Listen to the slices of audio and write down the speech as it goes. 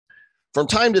From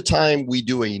time to time, we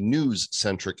do a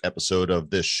news-centric episode of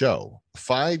this show.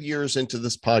 5 years into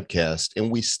this podcast, and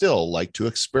we still like to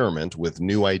experiment with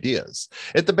new ideas.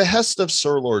 At the behest of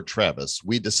Sir Lord Travis,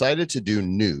 we decided to do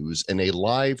news in a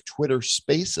live Twitter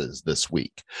Spaces this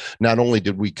week. Not only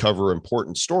did we cover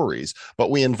important stories, but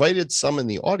we invited some in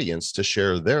the audience to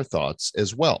share their thoughts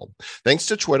as well. Thanks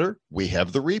to Twitter, we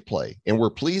have the replay, and we're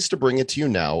pleased to bring it to you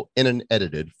now in an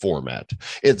edited format.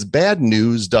 It's bad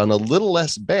news done a little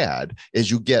less bad as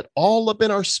you get all up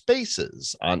in our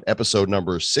spaces on episode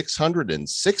number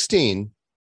 616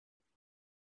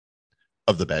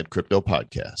 of the Bad Crypto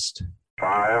Podcast.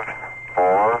 5,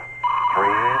 4, 3,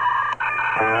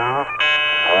 2,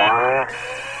 1,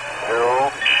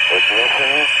 0,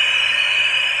 ignition.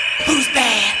 Who's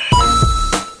bad?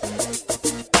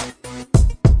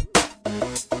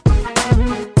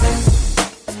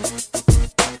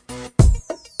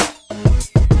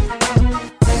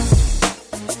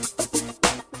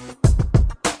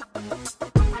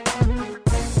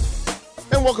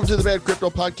 Welcome to the Bad Crypto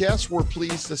Podcast. We're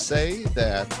pleased to say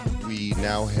that we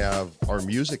now have our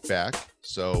music back,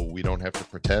 so we don't have to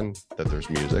pretend that there's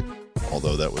music,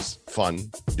 although that was fun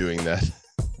doing that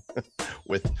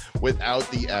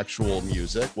without the actual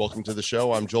music. Welcome to the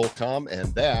show. I'm Joel Comm,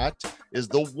 and that is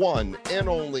the one and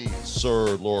only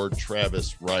Sir Lord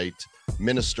Travis Wright,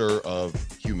 Minister of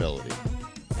Humility.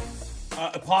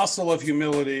 Apostle of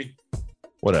Humility.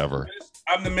 Whatever.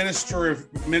 I'm the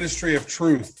Ministry of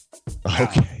Truth.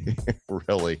 Okay,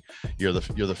 really? You're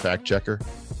the fact checker?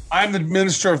 I'm the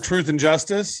Minister of Truth and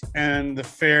Justice and the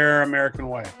fair American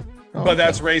way. Oh, but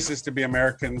that's racist to be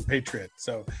American patriot,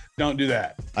 so don't do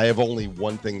that. I have only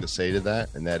one thing to say to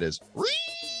that, and that is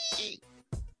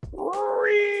All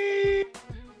right,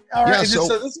 yeah, so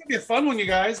this is gonna be a fun one, you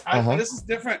guys. This is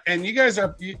different, and you guys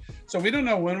are. So we don't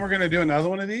know when we're gonna do another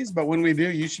one of these, but when we do,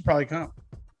 you should probably come.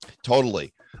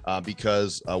 Totally.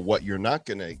 Because what you're not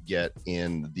going to get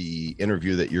in the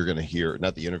interview that you're going to hear,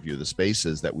 not the interview, the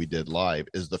spaces that we did live,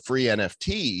 is the free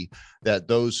NFT that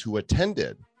those who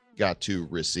attended got to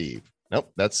receive.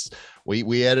 Nope,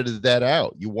 we edited that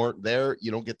out. You weren't there,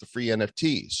 you don't get the free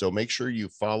NFT. So make sure you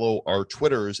follow our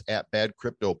Twitters at Bad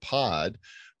Crypto Pod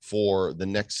for the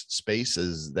next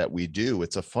spaces that we do.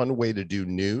 It's a fun way to do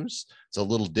news. It's a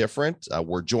little different.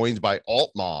 We're joined by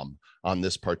Alt Mom on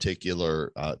this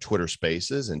particular Twitter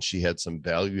Spaces, and she had some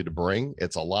value to bring.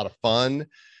 It's a lot of fun,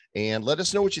 and let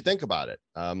us know what you think about it.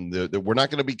 We're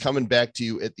not going to be coming back to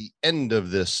you at the end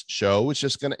of this show. It's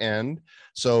just going to end.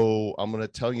 So I'm going to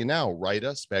tell you now, write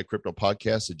us,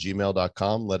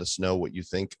 badcryptopodcast@gmail.com. Let us know what you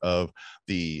think of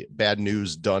the Bad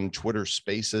News Done Twitter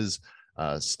Spaces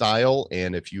style,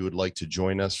 and if you would like to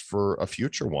join us for a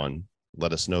future one,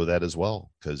 let us know that as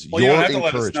well, because you don't have to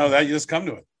let us know that. You just come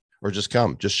to it. Or just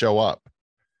show up.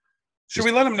 Should we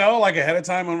let them know like ahead of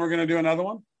time when we're going to do another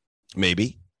one?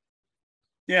 Maybe.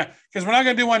 Yeah, because we're not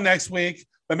going to do one next week,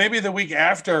 but maybe the week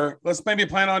after. Let's maybe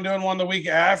plan on doing one the week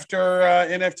after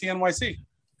NFT NYC.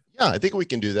 Yeah, I think we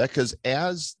can do that, because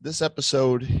as this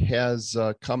episode has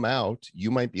come out, you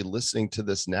might be listening to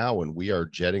this now, and we are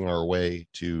jetting our way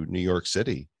to New York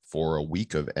City for a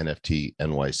week of NFT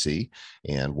NYC,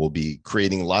 and we'll be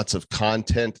creating lots of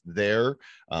content there.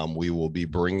 We will be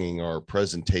bringing our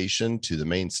presentation to the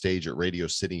main stage at Radio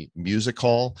City Music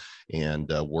Hall,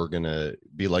 and we're going to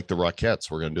be like the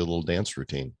Rockettes. We're going to do a little dance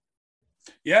routine.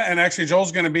 Yeah, and actually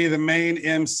Joel's going to be the main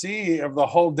MC of the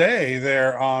whole day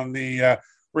there on the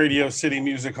Radio City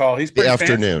Music Hall. He's pretty the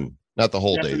afternoon, fancy. Not the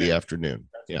whole day, the afternoon.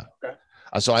 Yeah. Okay.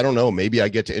 So I don't know, maybe I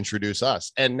get to introduce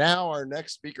us. And now our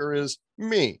next speaker is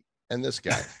me and this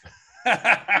guy.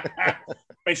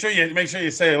 Make sure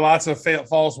you say lots of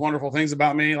false, wonderful things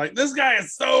about me. Like, this guy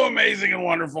is so amazing and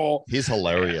wonderful. He's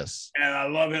hilarious. And I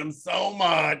love him so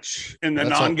much in the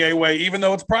non-gay way, even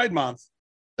though it's Pride Month.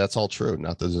 That's all true.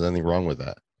 Not that there's anything wrong with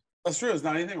that. That's true. There's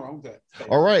not anything wrong with that.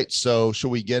 All right. So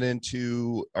should we get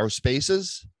into our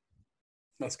spaces?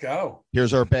 Let's go.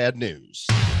 Here's our bad news.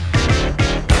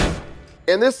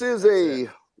 And this is a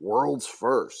world's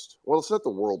first. Well, it's not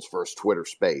the world's first Twitter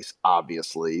Space,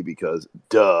 obviously, because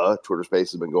Twitter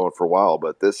Space has been going for a while.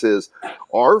 But this is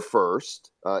our first.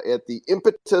 At the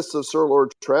impetus of Sir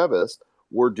Lord Travis,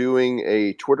 we're doing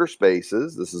a Twitter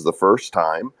Spaces. This is the first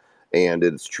time. And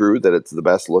it's true that it's the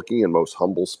best looking and most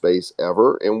humble space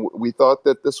ever. And we thought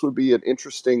that this would be an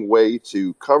interesting way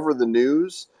to cover the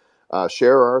news,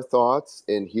 share our thoughts,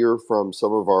 and hear from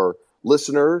some of our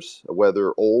listeners,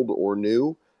 whether old or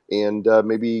new, and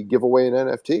maybe give away an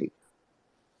NFT.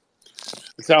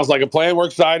 It sounds like a plan. We're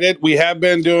excited. We have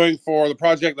been doing for the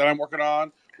project that I'm working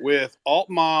on with Alt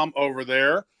Mom over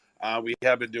there. We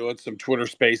have been doing some Twitter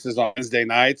Spaces on Wednesday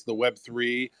nights, the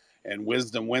Web3 and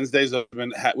Wisdom Wednesdays.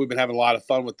 We've been having a lot of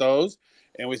fun with those.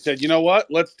 And we said, you know what?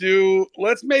 Let's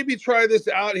maybe try this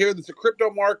out here. It's a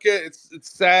crypto market. It's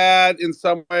sad in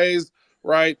some ways,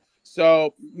 right?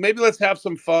 So maybe let's have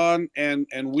some fun and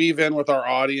weave in with our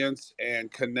audience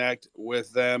and connect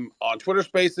with them on Twitter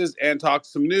Spaces and talk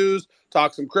some news,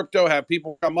 talk some crypto, have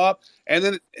people come up, and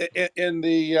then in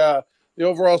the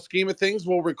overall scheme of things,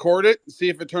 we'll record it, see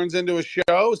if it turns into a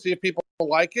show, see if people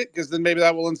like it, because then maybe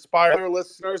that will inspire other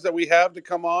listeners that we have to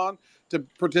come on to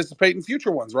participate in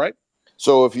future ones, right?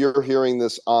 So if you're hearing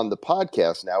this on the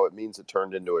podcast now, it means it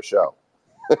turned into a show.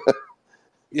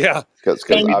 Yeah, because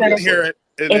And you obviously hear it,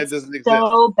 and it doesn't exist.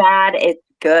 So bad, it's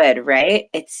good, right?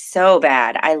 It's so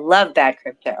bad. I love bad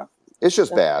crypto. It's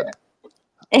just bad.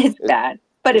 It's bad,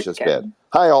 but it's just good. bad.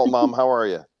 Hi, Alt Mom. How are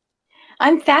you?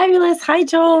 I'm fabulous. Hi,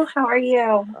 Joel. How are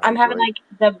you? I'm having great.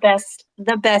 like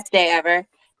the best day ever.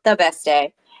 The best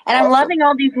day. And I'm loving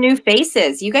all these new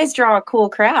faces. You guys draw a cool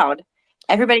crowd.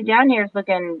 Everybody down here is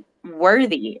looking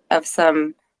worthy of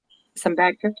some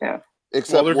bad crypto.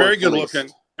 Well, they're very good looking.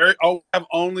 Have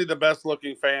only the best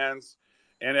looking fans,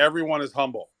 and everyone is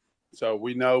humble. So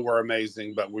we know we're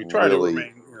amazing, but we try to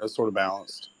remain sort of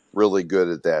balanced. Really good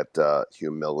at that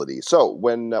humility. So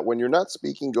when you're not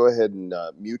speaking, go ahead and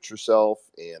mute yourself,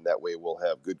 and that way we'll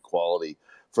have good quality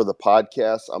for the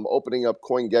podcast. I'm opening up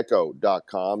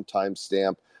CoinGecko.com,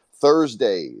 timestamp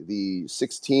Thursday, the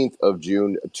 16th of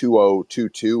June,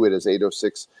 2022. It is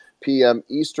 8:06 p.m.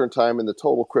 Eastern time, and the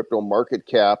total crypto market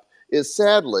cap is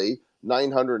sadly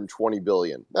 920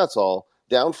 billion. That's all,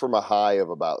 down from a high of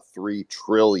about 3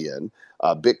 trillion.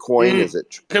 Bitcoin is at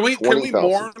Can we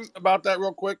mourn about that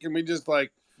real quick? Can we just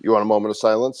You want a moment of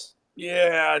silence?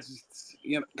 Yeah, just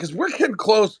because we're getting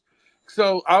close.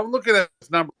 So I'm looking at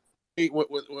this number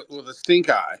with a stink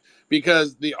eye,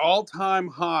 because the all-time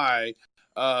high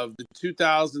of the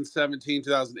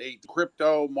 2017-2008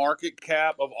 crypto market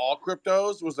cap of all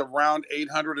cryptos was around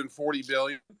 840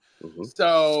 billion. Mm-hmm.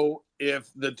 So if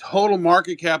the total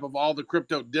market cap of all the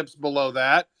crypto dips below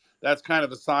that, that's kind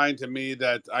of a sign to me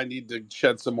that I need to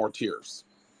shed some more tears.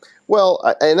 Well,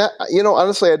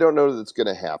 honestly, I don't know that it's going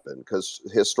to happen, because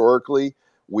historically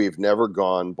we've never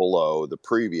gone below the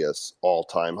previous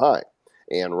all-time high.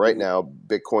 And right now,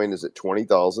 Bitcoin is at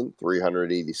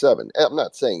 20,387. I'm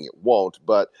not saying it won't,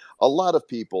 but a lot of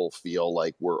people feel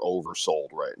like we're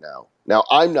oversold right now. Now,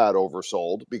 I'm not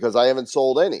oversold because I haven't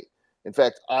sold any. In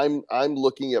fact, I'm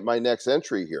looking at my next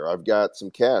entry here. I've got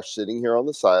some cash sitting here on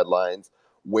the sidelines,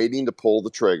 waiting to pull the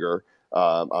trigger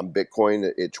on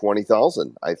Bitcoin at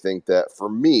 20,000. I think that for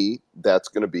me, that's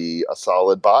going to be a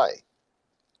solid buy.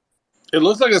 It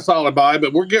looks like a solid buy,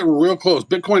 but we're getting real close.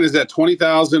 Bitcoin is at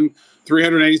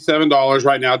 $20,387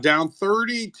 right now, down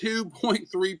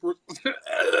 32.3%.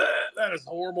 That is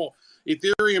horrible.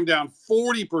 Ethereum down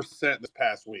 40% this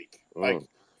past week. Like,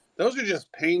 those are just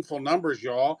painful numbers,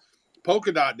 y'all.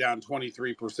 Polkadot down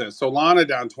 23%. Solana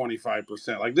down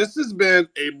 25%. Like, this has been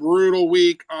a brutal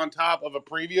week on top of a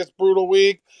previous brutal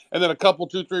week. And then a couple,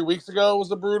 2-3 weeks ago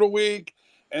was a brutal week.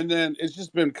 And then it's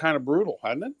just been kind of brutal,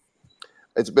 hasn't it?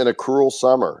 It's been a cruel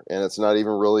summer, and it's not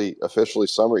even really officially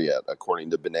summer yet, according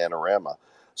to Bananarama.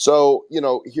 So,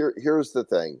 here's the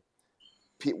thing.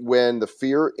 When the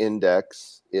fear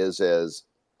index is as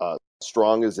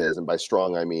strong as it is, and by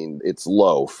strong, I mean it's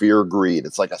low, fear, greed,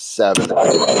 it's like a 7.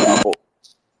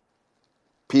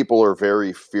 People are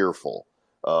very fearful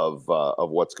of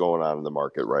what's going on in the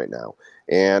market right now.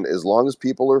 And as long as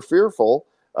people are fearful,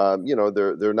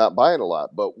 they're not buying a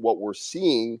lot. But what we're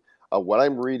seeing, what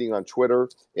I'm reading on Twitter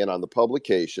and on the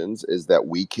publications, is that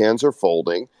weak hands are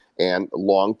folding and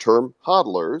long-term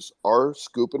hodlers are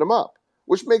scooping them up,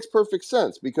 which makes perfect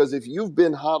sense, because if you've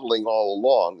been hodling all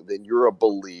along, then you're a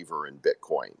believer in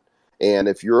Bitcoin. And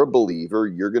if you're a believer,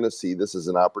 you're going to see this as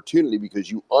an opportunity, because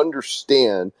you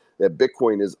understand that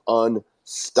Bitcoin is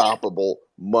unstoppable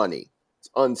money. It's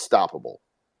unstoppable.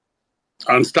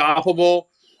 Unstoppable.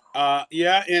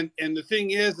 Yeah, and the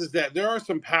thing is that there are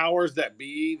some powers that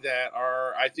be that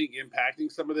are, I think,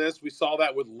 impacting some of this. We saw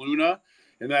that with Luna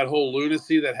and that whole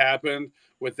lunacy that happened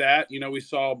with that. We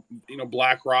saw,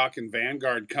 BlackRock and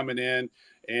Vanguard coming in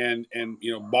and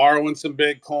borrowing some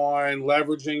Bitcoin,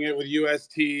 leveraging it with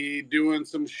UST, doing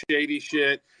some shady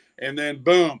shit, and then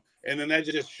boom, and then that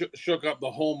just shook up the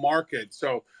whole market.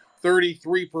 So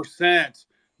 33%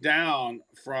 down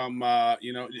from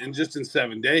in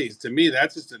 7 days. To me,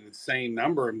 that's just an insane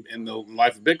number in the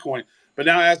life of Bitcoin. But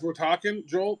now, as we're talking,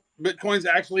 Joel, Bitcoin's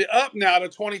actually up now to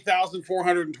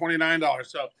 $20,429.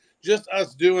 So just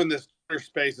us doing this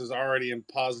space is already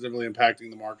positively impacting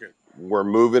the market. We're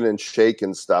moving and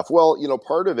shaking stuff. Well,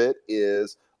 part of it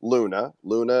is Luna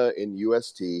in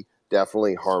UST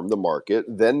definitely harmed the market.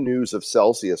 Then news of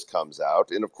Celsius comes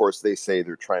out, and of course they say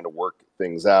they're trying to work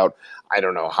things out. I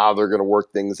don't know how they're going to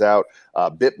work things out.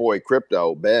 BitBoy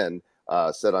Crypto Ben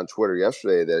said on Twitter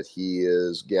yesterday that he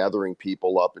is gathering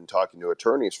people up and talking to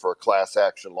attorneys for a class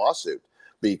action lawsuit,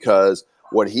 because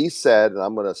what he said, and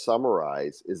I'm going to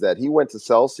summarize, is that he went to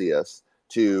Celsius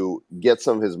to get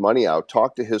some of his money out,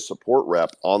 talked to his support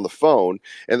rep on the phone,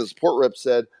 and the support rep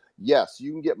said, yes,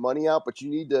 you can get money out, but you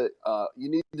need to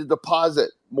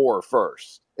deposit more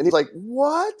first. And he's like,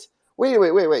 what?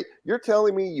 Wait. You're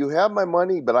telling me you have my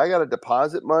money, but I got to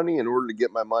deposit money in order to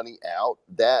get my money out?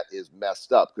 That is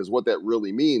messed up, because what that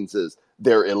really means is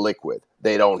they're illiquid.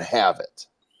 They don't have it.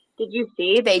 Did you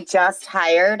see they just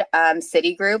hired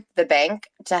Citigroup, the bank,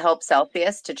 to help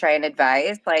Celsius to try and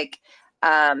advise? Like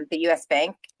the U.S.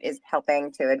 Bank is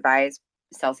helping to advise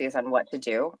Celsius on what to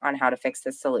do, on how to fix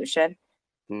this solution.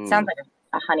 Sounds like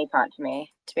a honeypot to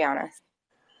me, to be honest.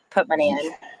 Put money in.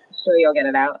 Sure, you'll get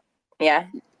it out. Yeah.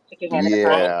 Stick your hand in the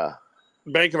pot.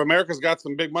 Bank of America's got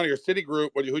some big money, or Citigroup.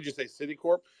 Who'd you say?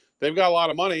 Citicorp? They've got a lot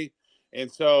of money.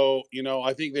 And so,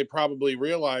 I think they probably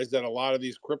realize that a lot of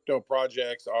these crypto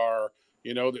projects are,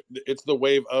 it's the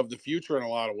wave of the future in a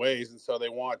lot of ways. And so they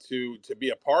want to be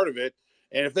a part of it.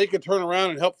 And if they could turn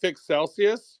around and help fix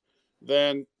Celsius,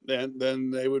 then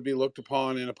they would be looked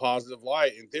upon in a positive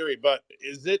light in theory. But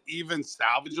is it even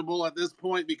salvageable at this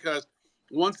point? Because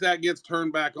once that gets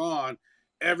turned back on,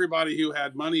 everybody who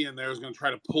had money in there is going to try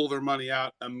to pull their money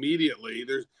out immediately.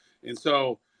 And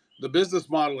so the business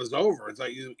model is over. It's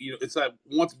like it's like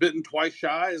once bitten, twice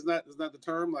shy. Isn't that the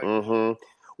term? Like,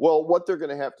 Well, what they're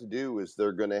going to have to do is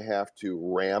they're going to have to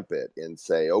ramp it and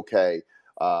say, okay,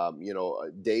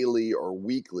 daily or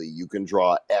weekly, you can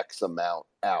draw X amount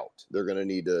out. They're going to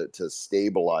need to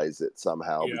stabilize it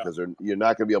somehow, because you're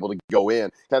not going to be able to go in.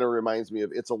 Kind of reminds me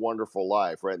of It's a Wonderful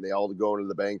Life, right? And they all go into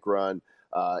the bank run,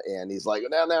 and he's like,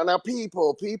 now,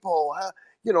 people,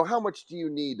 how much do you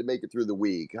need to make it through the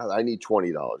week? I need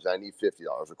 $20. I need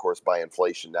 $50. Of course, by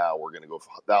inflation now, we're going to go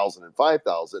 1,000 and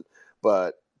 5,000.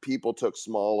 But people took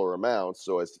smaller amounts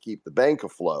so as to keep the bank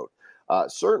afloat.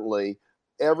 Certainly,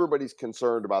 everybody's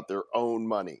concerned about their own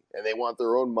money, and they want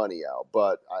their own money out.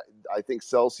 But I think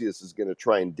Celsius is going to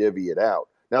try and divvy it out.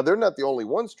 Now, they're not the only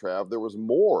ones, Trav. There was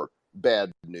more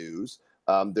bad news.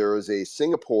 There is a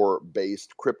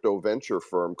Singapore-based crypto venture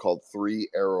firm called Three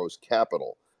Arrows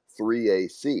Capital,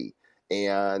 3AC.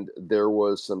 And there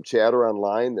was some chatter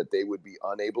online that they would be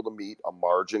unable to meet a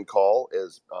margin call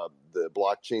as the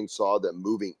blockchain saw them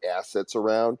moving assets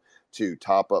around to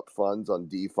top up funds on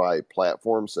DeFi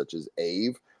platforms such as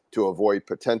Aave to avoid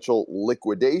potential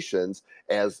liquidations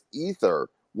as Ether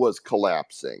was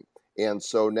collapsing. And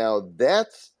so now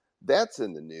that's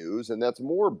in the news, and that's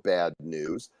more bad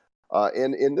news.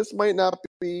 And this might not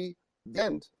be the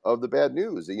end of the bad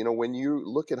news. When you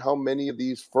look at how many of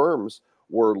these firms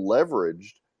were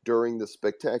leveraged during the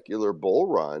spectacular bull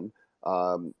run,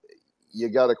 you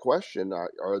got to question,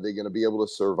 are they going to be able to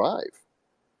survive?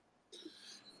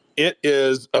 It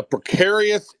is a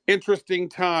precarious, interesting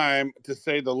time, to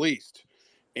say the least.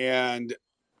 And,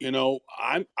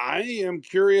 I am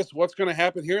curious what's going to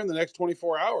happen here in the next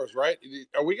 24 hours, right?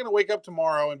 Are we going to wake up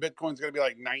tomorrow and Bitcoin's going to be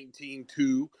like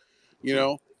 19.2?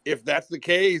 If that's the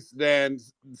case, then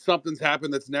something's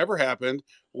happened that's never happened,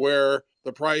 where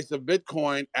the price of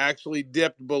Bitcoin actually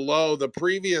dipped below the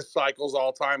previous cycle's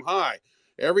all-time high.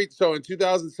 So in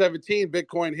 2017,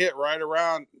 Bitcoin hit right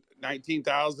around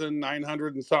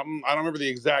 19,900 and something. I don't remember the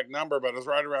exact number, but it was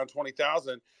right around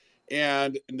 20,000.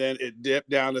 And then it dipped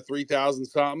down to 3,000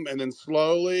 something. And then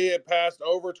slowly it passed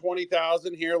over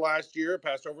 20,000 here last year. It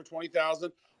passed over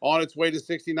 20,000 on its way to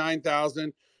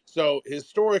 69,000. So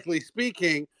historically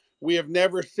speaking, we have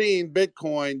never seen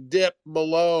Bitcoin dip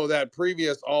below that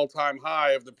previous all-time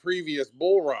high of the previous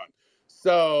bull run.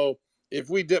 So if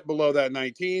we dip below that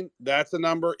 19, that's a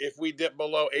number. If we dip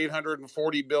below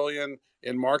 840 billion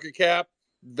in market cap,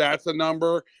 that's a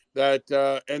number.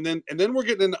 That and then we're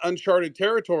getting into uncharted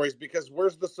territories, because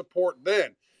where's the support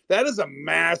then? That is a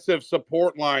massive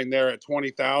support line there at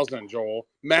 20,000, Joel.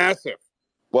 Massive.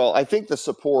 Well, I think the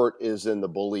support is in the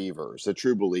believers, the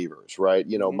true believers, right?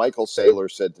 Michael Saylor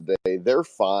said today they're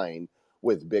fine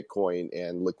with Bitcoin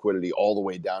and liquidity all the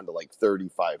way down to like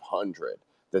 3,500,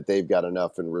 that they've got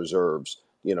enough in reserves,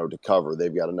 to cover.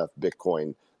 They've got enough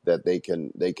Bitcoin that they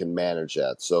can manage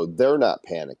that. So they're not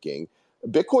panicking.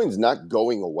 Bitcoin's not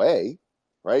going away,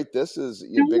 right? This is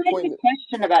Bitcoin. I have a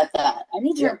question about that. I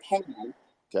need your opinion.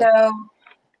 Okay. So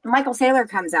Michael Saylor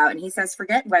comes out and he says,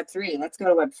 forget Web3, let's go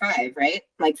to Web5, right?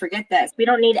 Like, forget this. We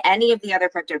don't need any of the other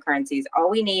cryptocurrencies.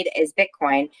 All we need is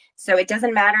Bitcoin. So it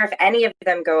doesn't matter if any of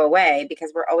them go away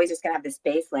because we're always just going to have this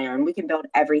base layer and we can build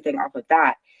everything off of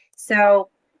that. So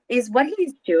is what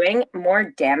he's doing more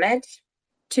damage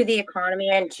to the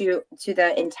economy and to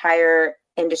the entire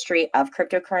industry of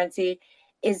cryptocurrency?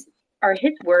 Are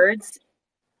his words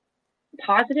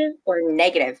positive or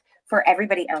negative for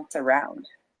everybody else around?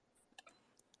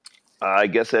 I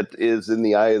guess that is in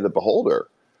the eye of the beholder,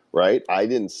 right? I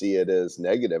didn't see it as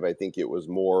negative. I think it was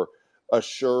more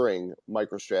assuring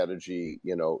MicroStrategy,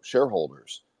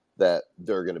 shareholders that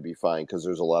they're going to be fine, because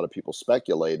there's a lot of people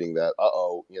speculating that,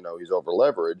 he's over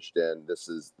leveraged and this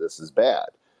is bad.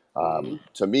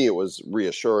 To me, it was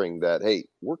reassuring that, hey,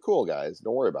 we're cool, guys.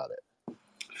 Don't worry about it.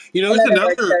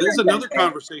 There's another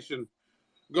conversation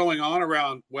going on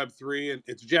around Web3, and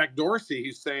it's Jack Dorsey.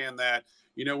 He's saying that,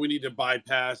 we need to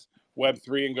bypass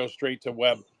Web3 and go straight to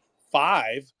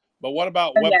Web5. But what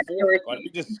about Web4? Are we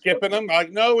just skipping them?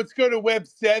 Like, no, let's go to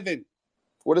Web7.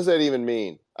 What does that even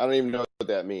mean? I don't even know what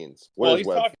that means. He's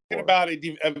talking about a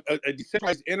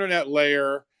decentralized internet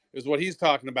layer is what he's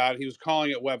talking about. He was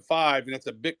calling it Web5, and it's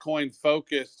a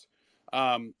Bitcoin-focused,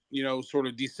 sort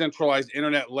of decentralized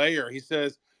internet layer. He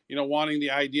says, wanting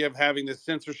the idea of having this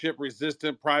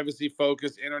censorship-resistant,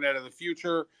 privacy-focused internet of the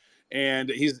future. And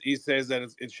he says that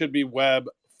it should be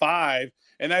Web5.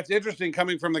 And that's interesting,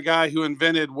 coming from the guy who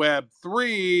invented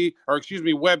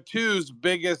Web2's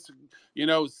biggest,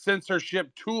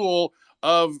 censorship tool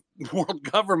of world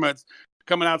governments,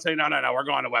 coming out saying, no, we're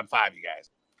going to Web5, you guys.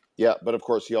 Yeah, but of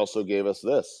course he also gave us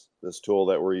this tool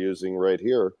that we're using right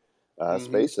here,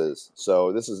 Spaces.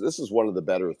 So this is one of the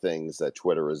better things that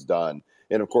Twitter has done.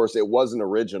 And of course, it wasn't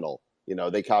original.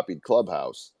 They copied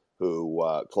Clubhouse, who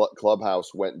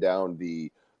Clubhouse went down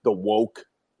the woke,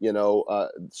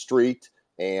 street.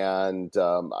 And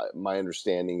my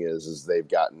understanding is they've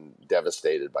gotten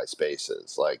devastated by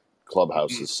Spaces. Like,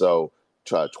 Clubhouse is so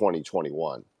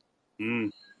 2021.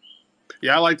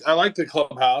 Yeah, I like the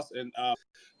Clubhouse, and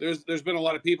there's been a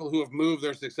lot of people who have moved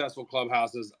their successful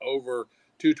Clubhouses over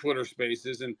to Twitter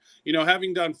Spaces. And,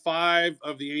 having done 5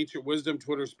 of the Ancient Wisdom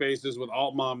Twitter Spaces with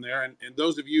Alt Mom there, and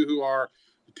those of you who are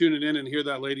tuning in and hear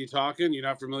that lady talking, you're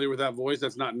not familiar with that voice,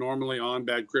 that's not normally on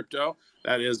Bad Crypto.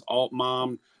 That is Alt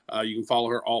Mom. You can follow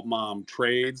her, Alt Mom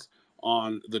Trades,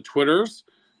 on the Twitters.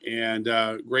 And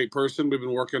great person. We've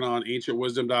been working on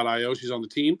ancientwisdom.io. She's on the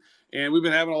team. And we've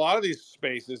been having a lot of these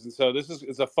spaces. And so this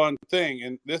is a fun thing.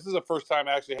 And this is the first time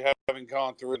actually having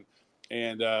gone through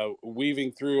and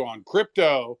weaving through on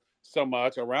crypto so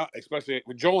much around, especially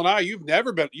with Joel and I. You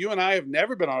and I have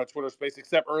never been on a Twitter space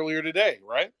except earlier today,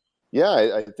 right? Yeah,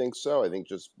 I think so. I think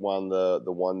just the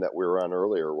one that we were on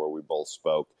earlier where we both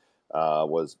spoke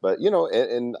but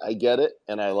and I get it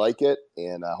and I like it,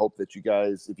 and I hope that you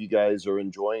guys, if you guys are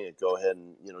enjoying it, go ahead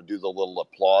and do the little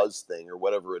applause thing or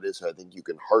whatever it is. I think you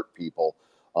can heart people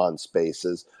on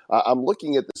Spaces. I'm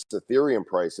looking at this Ethereum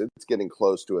price. It's getting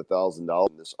close to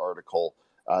 $1,000. This article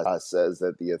says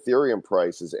that the Ethereum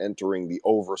price is entering the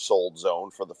oversold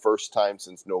zone for the first time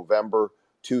since November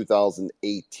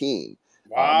 2018.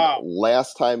 Wow.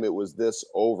 Last time it was this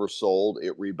oversold,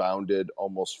 it rebounded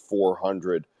almost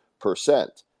 400%.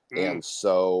 And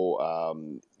so,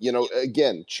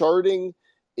 again, charting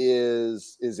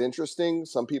is interesting.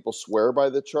 Some people swear by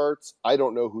the charts. I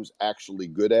don't know who's actually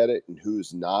good at it and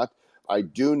who's not. I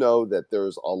do know that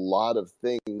there's a lot of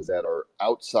things that are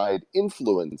outside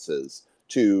influences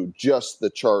to just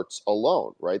the charts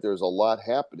alone, right? There's a lot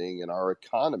happening in our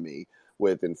economy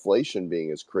with inflation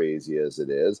being as crazy as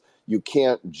it is. You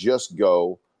can't just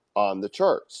go on the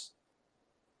charts.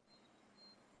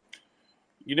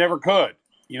 You never could.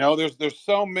 There's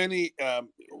so many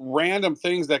random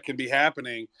things that can be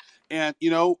happening. And,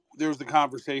 there's the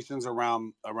conversations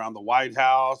around the White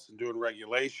House and doing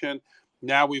regulation.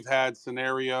 Now we've had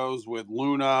scenarios with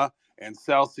Luna and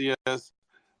Celsius.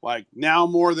 Like, now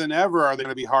more than ever are they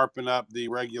going to be harping up the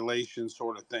regulation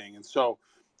sort of thing. And so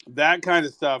that kind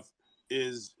of stuff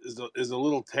is a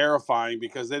little terrifying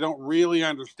because they don't really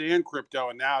understand crypto.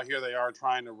 And now here they are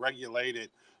trying to regulate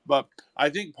it. But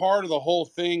I think part of the whole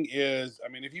thing is,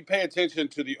 if you pay attention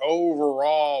to the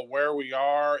overall where we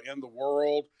are in the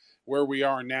world, where we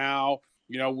are now,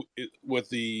 with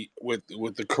the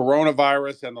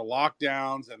coronavirus and the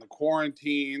lockdowns and the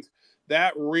quarantines,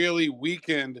 that really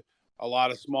weakened a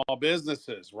lot of small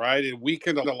businesses, right? It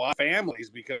weakened a lot of families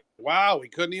because, wow, we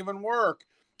couldn't even work.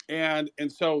 And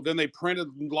so then they printed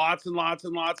lots and lots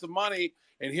and lots of money.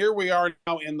 And here we are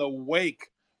now in the wake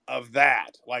of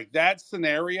that, like that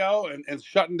scenario and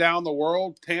shutting down the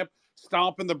world.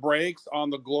 stomping the brakes on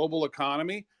the global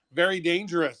economy. Very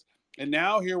dangerous. And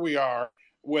now here we are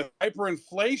with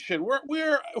hyperinflation.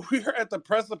 We're at the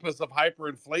precipice of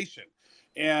hyperinflation.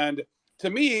 And to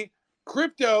me,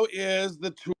 crypto is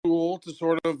the tool to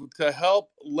sort of to help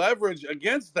leverage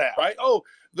against that, right? Oh,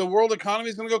 the world economy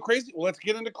is going to go crazy. Well, let's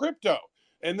get into crypto.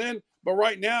 And then, but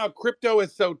right now, crypto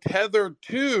is so tethered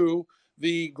to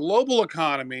the global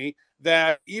economy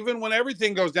that even when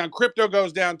everything goes down, crypto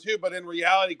goes down too. But in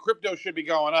reality, crypto should be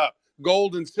going up.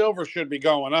 Gold and silver should be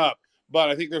going up. But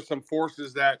I think there's some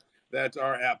forces that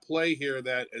are at play here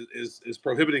that is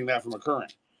prohibiting that from occurring.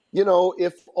 You know,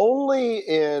 if only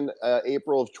in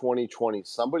April of 2020,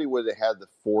 somebody would have had the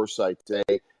foresight to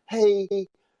say, hey,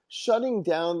 shutting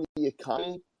down the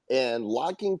economy and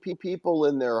locking people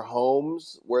in their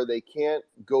homes where they can't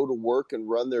go to work and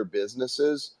run their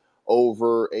businesses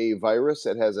over a virus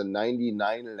that has a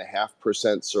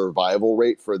 99.5% survival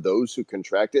rate for those who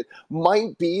contract it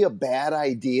might be a bad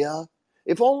idea.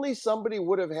 If only somebody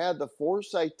would have had the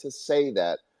foresight to say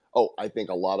that. Oh, I think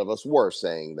a lot of us were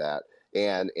saying that.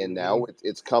 And now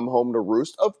it's come home to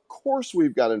roost. Of course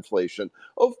we've got inflation.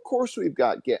 Of course we've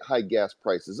got high gas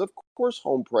prices. Of course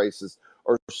home prices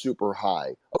are super high.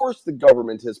 Of course the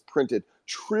government has printed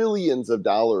trillions of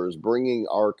dollars, bringing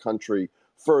our country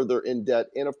further in debt.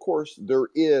 And of course there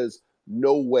is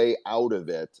no way out of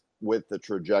it with the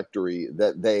trajectory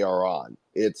that they are on.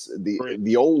 It's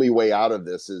the only way out of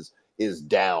this is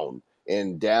down.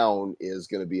 And down is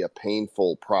going to be a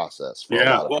painful process for a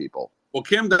lot of people. Well,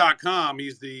 Kim Dotcom,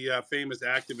 he's the famous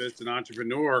activist and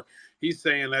entrepreneur. He's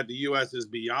saying that the U.S. is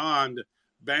beyond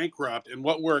bankrupt. And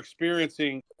what we're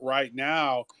experiencing right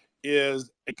now is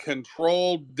a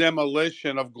controlled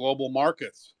demolition of global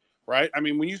markets, right? I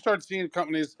mean, when you start seeing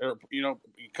companies, or,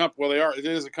 it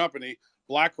is a company,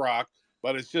 BlackRock,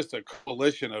 but it's just a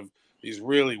coalition of these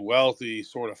really wealthy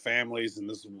sort of families and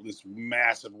this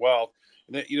massive wealth.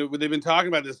 And that, they've been talking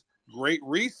about this great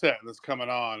reset that's coming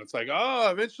on. It's like,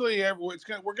 eventually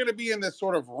we're going to be in this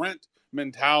sort of rent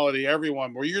mentality,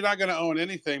 everyone, where you're not going to own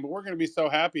anything, but we're going to be so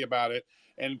happy about it.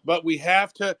 But we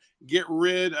have to get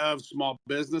rid of small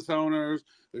business owners.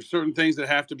 There's certain things that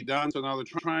have to be done. So now they're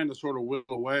trying to sort of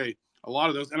whittle away a lot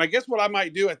of those. And I guess what I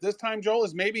might do at this time, Joel,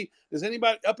 is maybe, does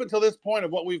anybody, up until this point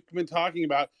of what we've been talking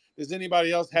about, does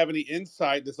anybody else have any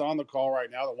insight that's on the call right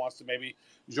now that wants to maybe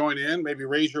join in, maybe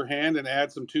raise your hand and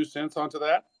add some 2 cents onto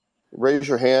that? Raise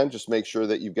your hand. Just make sure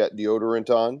that you've got deodorant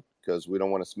on, because we don't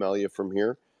want to smell you from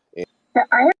here.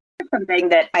 I have something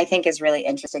that I think is really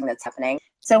interesting that's happening.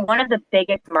 So one of the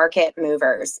biggest market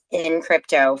movers in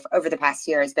crypto over the past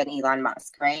year has been Elon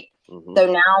Musk, right? Mm-hmm.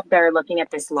 So now they're looking at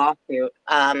this lawsuit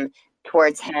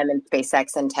towards him and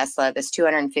SpaceX and Tesla, this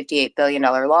 $258 billion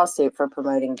lawsuit for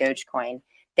promoting Dogecoin.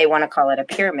 They want to call it a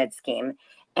pyramid scheme.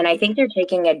 And I think they're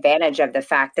taking advantage of the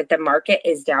fact that the market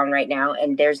is down right now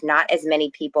and there's not as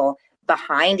many people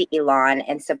behind Elon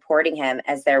and supporting him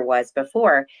as there was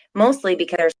before, mostly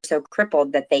because they're so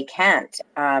crippled that they can't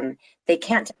in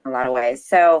a lot of ways.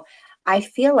 So I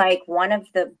feel like one of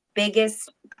the biggest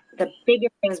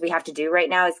things we have to do right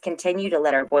now is continue to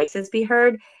let our voices be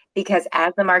heard, because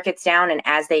as the market's down and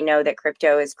as they know that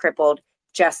crypto is crippled,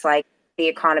 just like the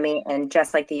economy and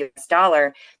just like the US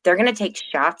dollar, they're going to take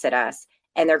shots at us.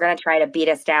 And they're going to try to beat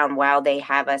us down while they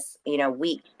have us,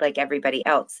 weak like everybody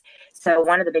else. So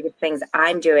one of the biggest things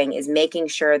I'm doing is making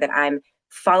sure that I'm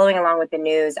following along with the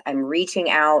news. I'm reaching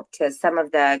out to some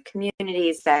of the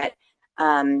communities that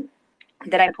I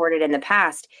supported in the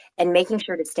past and making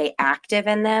sure to stay active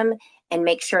in them and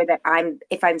make sure that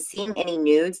if I'm seeing any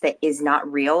news that is not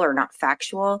real or not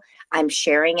factual, I'm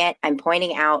sharing it. I'm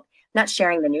pointing out, not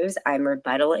sharing the news, I'm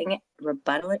rebuttaling.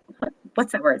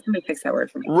 What's that word? Somebody fix that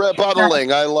word for me.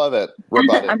 Rebuttaling. I love it.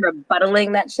 I'm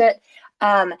rebuttaling that shit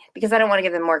because I don't want to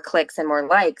give them more clicks and more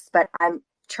likes, but I'm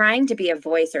trying to be a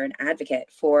voice or an advocate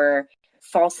for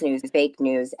false news, fake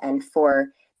news, and for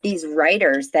these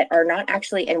writers that are not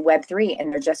actually in Web3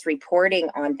 and they're just reporting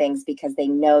on things because they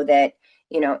know that,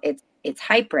 it's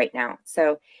hype right now.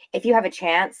 So if you have a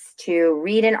chance to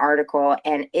read an article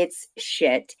and it's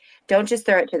shit, don't just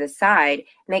throw it to the side.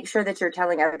 Make sure that you're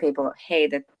telling other people, hey,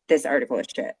 that this article is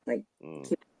shit. Like,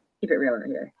 keep it real out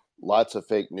here. Lots of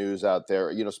fake news out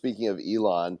there. Speaking of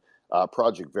Elon,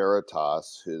 Project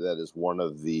Veritas, that is one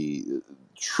of the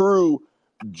true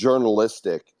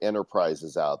journalistic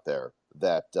enterprises out there.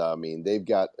 That they've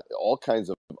got all kinds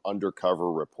of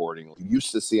undercover reporting you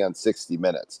used to see on 60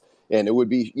 Minutes. And it would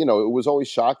be, it was always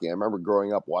shocking. I remember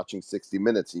growing up watching 60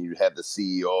 Minutes and you'd have the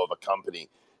CEO of a company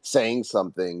saying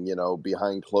something,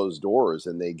 behind closed doors,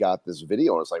 and they got this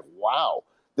video and it's like, wow,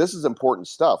 this is important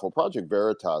stuff. Well, Project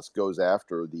Veritas goes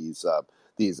after these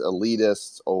these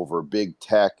elitists over big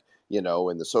tech, you know,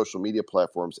 and the social media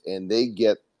platforms, and they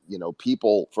get, you know,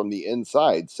 people from the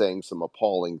inside saying some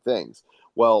appalling things.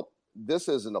 Well, this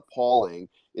isn't appalling.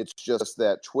 It's just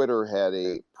that Twitter had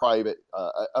a private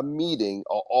a meeting,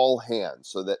 all hands,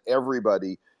 so that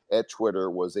everybody at Twitter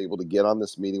was able to get on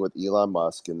this meeting with Elon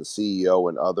Musk, and the CEO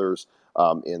and others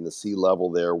in the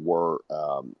C-level there were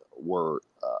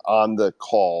on the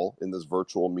call in this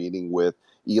virtual meeting with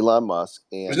Elon Musk,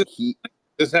 and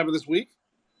this happened this week.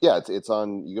 Yeah, it's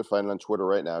on. You can find it on Twitter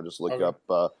right now. Just look up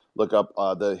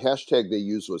the hashtag they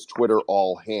used was Twitter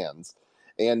all hands,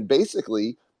 and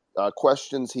basically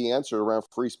questions he answered around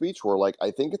free speech were like,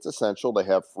 I think it's essential to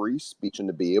have free speech and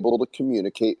to be able to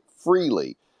communicate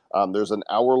freely. There's an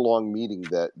hour-long meeting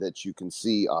that you can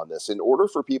see on this. In order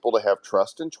for people to have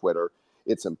trust in Twitter,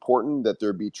 it's important that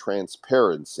there be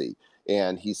transparency.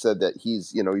 And he said that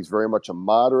he's very much a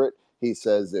moderate. He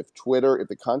says if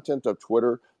the content of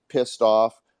Twitter pissed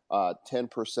off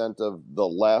 10% of the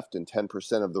left and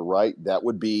 10% of the right, that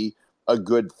would be a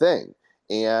good thing.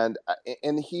 And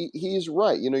he's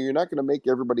right. You know, you're not going to make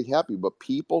everybody happy, but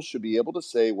people should be able to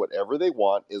say whatever they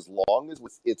want as long as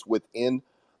it's within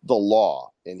the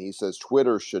law. And he says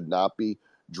Twitter should not be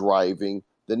driving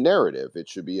the narrative. It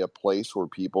should be a place where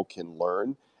people can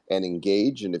learn and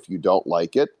engage. And if you don't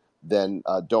like it, then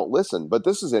don't listen. But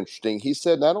this is interesting. He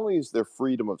said not only is there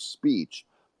freedom of speech,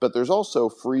 but there's also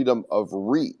freedom of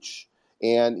reach.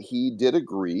 And he did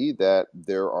agree that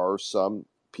there are some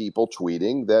people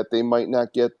tweeting that they might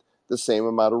not get the same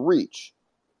amount of reach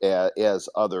as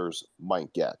others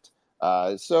might get.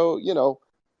 So, you know,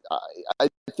 I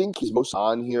think he's most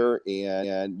on here,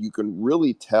 and you can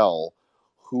really tell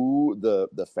who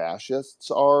the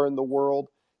fascists are in the world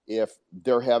if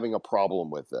they're having a problem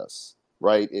with this,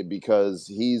 right? Because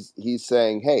he's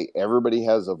saying, hey, everybody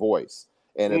has a voice.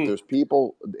 And if there's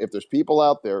people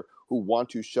out there who want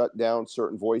to shut down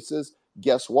certain voices,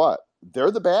 guess what?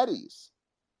 They're the baddies.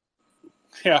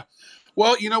 Yeah.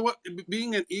 Well, you know what?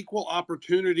 Being an equal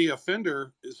opportunity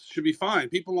offender should be fine.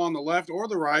 People on the left or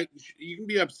the right, you can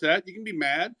be upset, you can be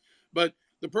mad, but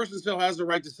the person still has the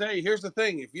right to say, here's the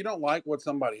thing. If you don't like what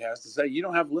somebody has to say, you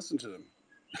don't have to listen to them.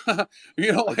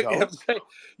 You don't like what they have to say.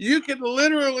 You can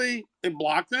literally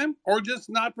block them or just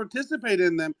not participate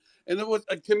in them. And it was,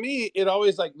 to me, it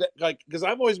always like because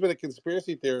I've always been a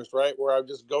conspiracy theorist, right? Where I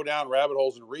just go down rabbit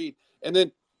holes and read. And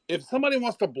then if somebody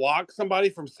wants to block somebody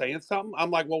from saying something,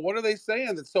 I'm like, well, what are they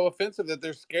saying that's so offensive that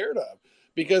they're scared of?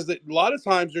 Because a lot of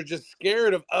times they're just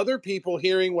scared of other people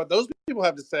hearing what those people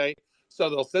have to say, so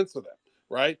they'll censor them,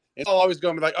 right? And I'll always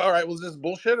go and be like, all right, well, is this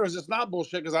bullshit or is this not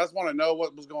bullshit? Because I just want to know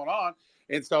what was going on.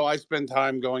 And so I spend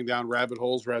time going down rabbit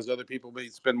holes, whereas other people may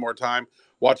spend more time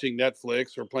watching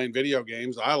Netflix or playing video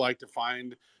games. I like to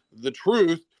find the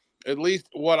truth, at least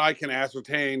what I can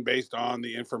ascertain based on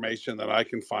the information that I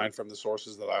can find from the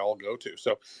sources that I all go to.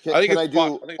 So can I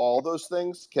do all those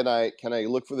things? Can I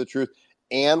look for the truth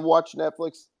and watch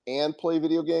Netflix and play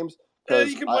video games? Yeah,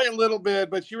 you can play a little bit,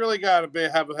 but you really got to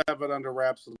have it under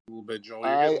wraps a little bit,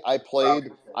 Joel. I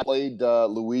played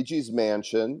Luigi's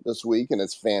Mansion this week, and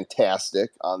it's fantastic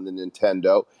on the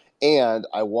Nintendo. And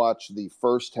I watched the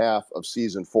first half of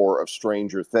season 4 of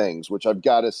Stranger Things, which I've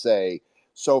got to say,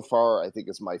 so far, I think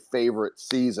it's my favorite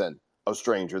season of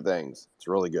Stranger Things. It's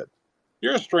really good.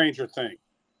 You're a Stranger Thing.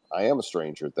 I am a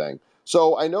Stranger Thing.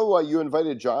 So I know you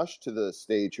invited Josh to the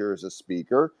stage here as a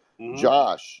speaker. Mm-hmm.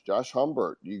 Josh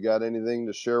Humbert, you got anything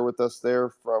to share with us there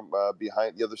from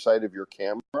behind the other side of your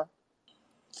camera?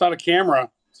 It's not a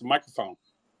camera; it's a microphone.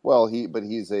 Well,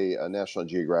 he's a National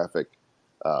Geographic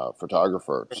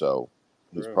photographer, so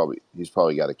he's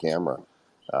probably got a camera.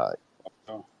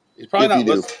 He's probably not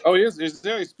listening. Oh, he is. He's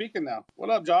there. He's speaking now.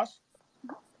 What up, Josh?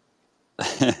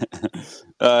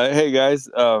 Hey guys,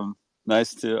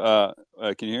 nice to.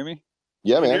 Can you hear me?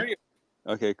 Yeah, man.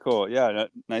 Okay, cool. Yeah,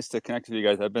 nice to connect with you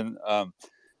guys. I've been a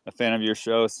fan of your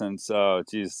show since, I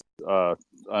don't know,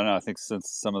 I think since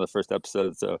some of the first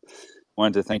episodes. So,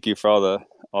 wanted to thank you for all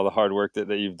the hard work that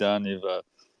you've done. You've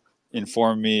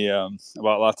informed me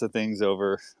about lots of things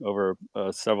over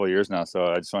several years now. So,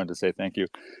 I just wanted to say thank you.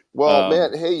 Well,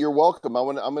 man, hey, you're welcome.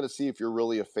 I'm gonna see if you're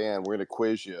really a fan. We're gonna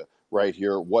quiz you right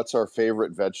here. What's our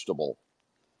favorite vegetable?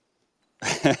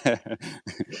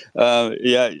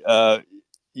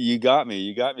 You got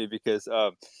me because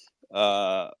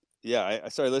I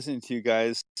started listening to you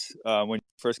guys when you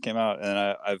first came out,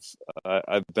 and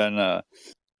I've been on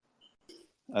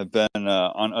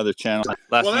other channels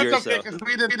last year. Well, that's okay because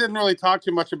we didn't really talk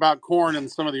too much about corn in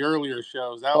some of the earlier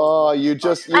shows. I was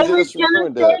gonna say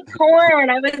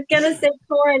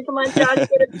corn. Come on, Josh, get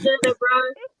it together,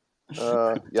 bro.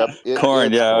 Yep.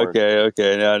 Corn. It's Yeah. corn.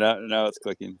 Okay. Now it's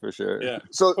clicking for sure. Yeah.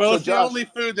 So, Well, so it's the Josh, only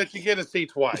food that you get to see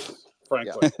twice,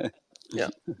 frankly. yeah,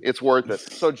 it's worth it.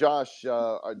 So, Josh,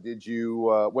 when did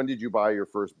you buy your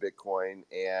first Bitcoin,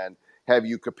 and have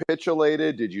you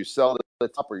capitulated? Did you sell it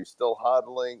up? Are you still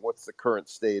hodling? What's the current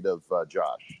state of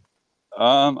Josh?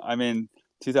 I mean,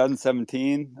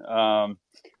 2017.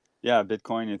 Yeah,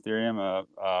 Bitcoin, Ethereum,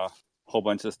 a whole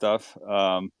bunch of stuff.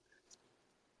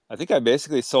 I think I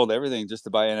basically sold everything just to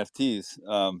buy NFTs.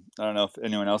 I don't know if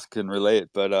anyone else can relate,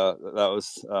 but that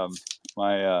was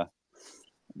my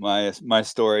my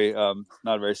story. Not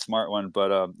a very smart one,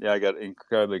 but yeah, I got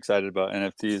incredibly excited about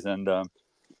NFTs, and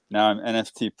now I'm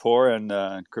NFT poor and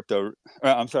crypto.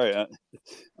 I'm sorry,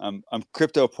 I'm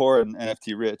crypto poor and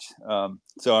NFT rich.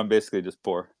 So I'm basically just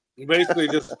poor. Basically,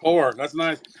 just poor. That's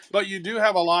nice. But you do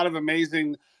have a lot of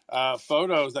amazing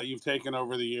photos that you've taken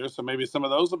over the years. So maybe some of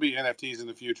those will be NFTs in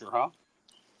the future, huh?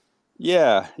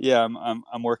 Yeah.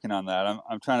 I'm working on that.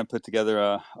 I'm trying to put together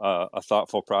a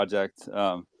thoughtful project,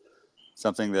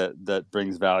 something that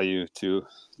brings value to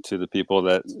the people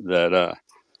that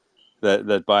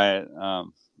buy it.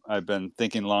 I've been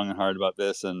thinking long and hard about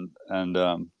this, and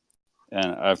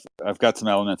I've got some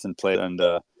elements in place, and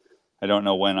I don't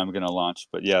know when I'm going to launch,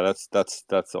 but yeah, that's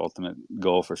the ultimate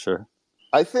goal for sure.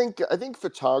 I think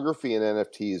photography and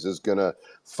NFTs is going to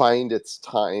find its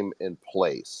time and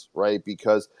place, right?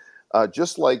 Because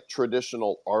just like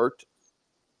traditional art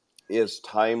is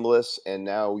timeless, and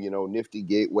now Nifty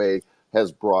Gateway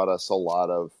has brought us a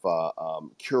lot of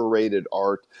curated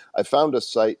art. I found a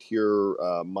site here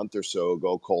a month or so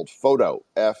ago called Photo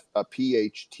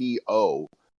PHTO.io.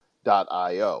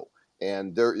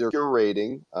 And they're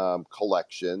curating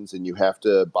collections, and you have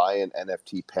to buy an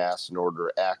NFT pass in order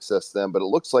to access them. But it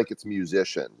looks like it's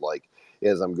musician. Like,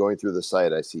 as I'm going through the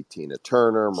site, I see Tina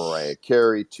Turner, Mariah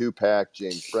Carey, Tupac,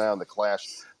 James Brown, The Clash.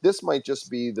 This might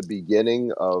just be the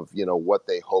beginning of what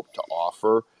they hope to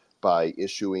offer by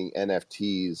issuing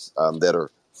NFTs that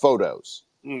are photos.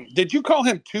 Did you call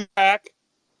him Tupac?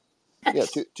 Yeah,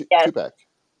 Yes. Tupac.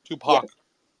 Tupac. Yes.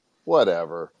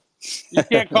 Whatever. You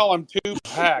can't call him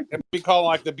Tupac. It'd be called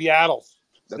like the Beatles.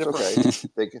 That's okay.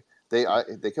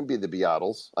 They can be the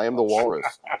Beatles. I am the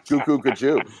walrus. Goo goo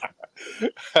gajoo. Hey,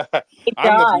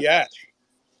 I'm the biatch.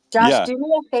 Josh, Yeah. do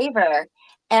me a favor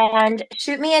and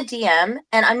shoot me a DM,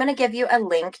 and I'm going to give you a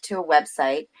link to a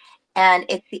website, and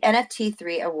it's the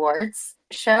NFT3 Awards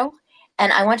show.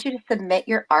 And I want you to submit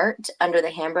your art under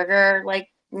the hamburger,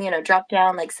 drop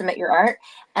down, submit your art.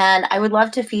 And I would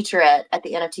love to feature it at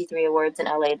the NFT3 Awards in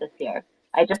LA this year.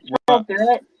 I just scrolled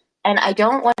through it, and I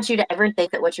don't want you to ever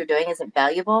think that what you're doing isn't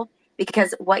valuable,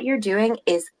 because what you're doing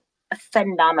is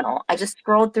phenomenal. I just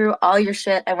scrolled through all your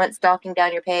shit. I went stalking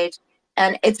down your page,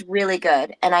 and it's really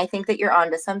good. And I think that you're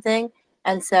onto something.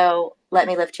 And so let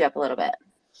me lift you up a little bit.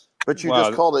 But you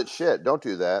just called it shit. Don't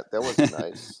do that. That wasn't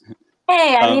nice.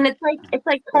 Hey, I mean, it's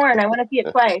like corn. I want to see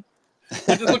it twice.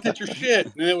 I just looked at your shit,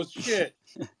 and it was shit.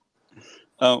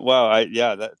 Wow.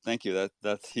 Thank you.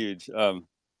 That's huge. Can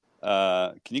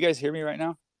you guys hear me right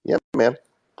now? Yeah, man.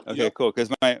 Okay, Yep. cool. Because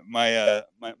my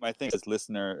thing is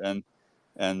listener,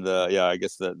 and yeah, I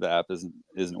guess the app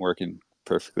isn't working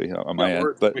perfectly on my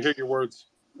end. But we hear your words.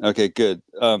 Okay, good.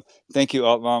 Thank you,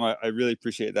 Alt Mom. I really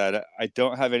appreciate that. I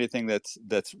don't have anything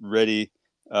that's ready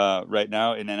right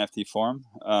now in NFT form,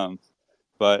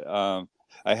 but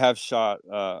I have shot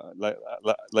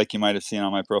like you might have seen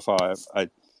on my profile. I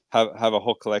have a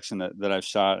whole collection that I've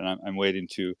shot, and I'm waiting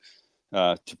to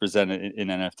present it in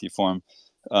NFT form.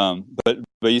 But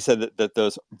you said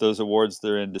that those awards,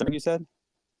 they're in December, you said?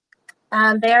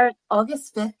 They're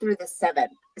August 5th through the 7th.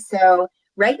 So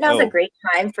right now is a great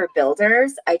time for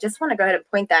builders. I just want to go ahead and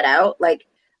point that out. Like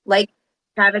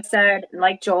Travis said,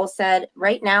 like Joel said,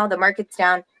 right now the market's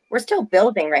down. We're still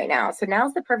building right now. So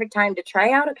now's the perfect time to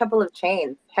try out a couple of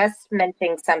chains, test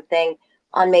minting something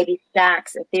on maybe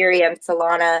Stacks, Ethereum,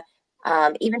 Solana,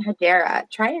 even Hedera.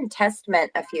 Try and test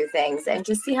mint a few things and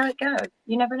just see how it goes.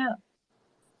 You never know.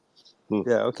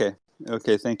 Yeah, okay.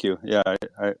 Thank you. Yeah, I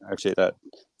appreciate that.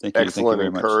 Thank you. Excellent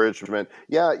Thank you very encouragement. Much.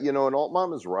 Yeah, and Alt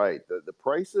Mom is right. The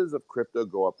prices of crypto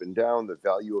go up and down. The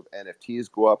value of NFTs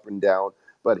go up and down.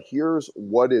 But here's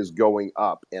what is going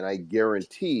up, and I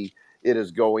guarantee it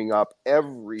is going up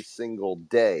every single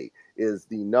day, is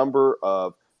the number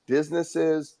of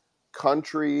businesses,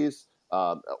 countries,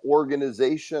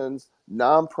 organizations,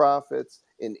 nonprofits,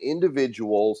 and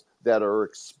individuals that are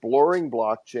exploring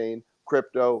blockchain,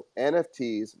 crypto,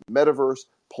 NFTs, metaverse,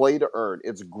 play to earn.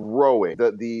 It's growing.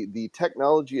 The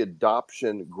technology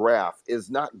adoption graph is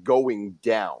not going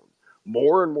down.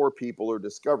 more and more people are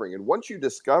discovering. And once you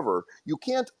discover, you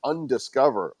can't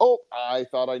undiscover. Oh, I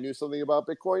thought I knew something about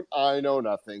Bitcoin. I know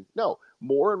nothing. No,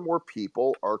 more and more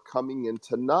people are coming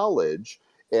into knowledge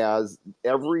as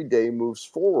every day moves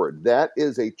forward. That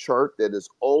is a chart that is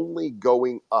only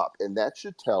going up. And that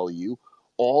should tell you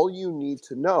all you need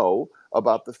to know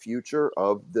about the future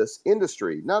of this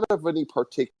industry, not of any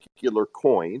particular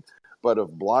coin, but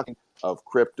of blockchain, of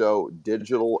crypto,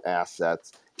 digital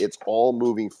assets. It's all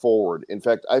moving forward. In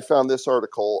fact, I found this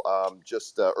article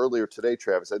just earlier today,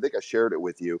 Travis. I think I shared it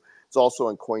with you. It's also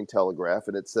on Cointelegraph,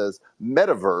 and it says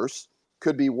Metaverse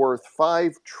could be worth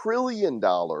 $5 trillion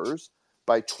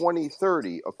by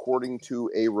 2030, according to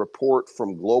a report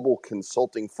from global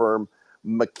consulting firm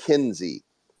McKinsey.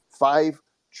 5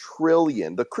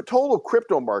 trillion. The total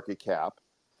crypto market cap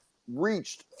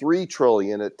reached 3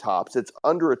 trillion at tops. It's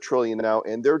under 1 trillion now,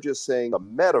 and they're just saying a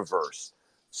metaverse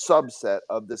subset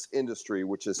of this industry,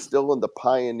 which is still in the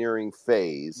pioneering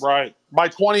phase. Right. By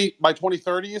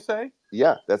 2030, you say?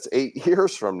 Yeah, that's 8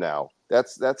 years from now.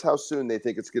 That's how soon they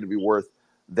think it's going to be worth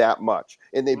that much.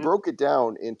 And they broke it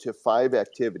down into 5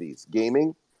 activities: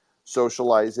 gaming,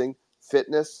 socializing,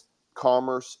 fitness,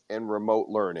 commerce, and remote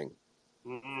learning.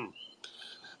 Mm-hmm.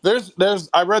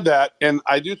 I read that, and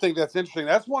I do think that's interesting.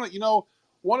 That's one of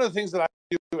the things that I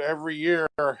do every year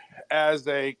as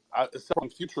a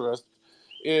futurist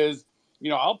is,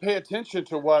 I'll pay attention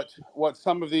to what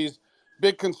some of these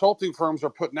big consulting firms are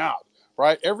putting out.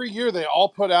 Right, every year they all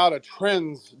put out a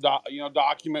trends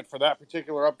document for that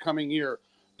particular upcoming year.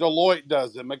 Deloitte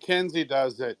does it, McKinsey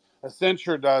does it,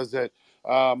 Accenture does it,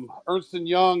 Ernst &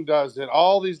 Young does it.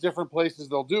 All these different places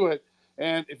they'll do it.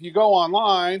 And if you go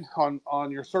online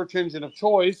on your search engine of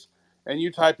choice and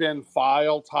you type in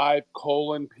file type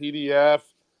 :PDF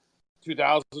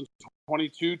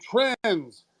 2022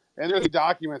 trends, and there's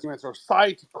documents or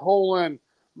site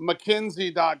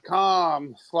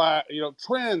 :McKinsey.com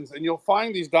trends, and you'll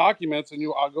find these documents, and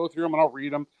I'll go through them and I'll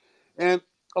read them. And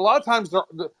a lot of times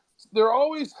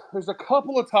there's a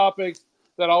couple of topics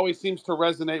that always seems to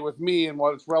resonate with me and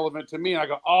what's relevant to me. And I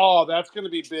go, oh, that's going to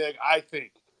be big, I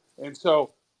think. And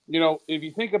so, if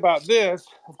you think about this,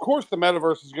 of course, the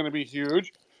metaverse is going to be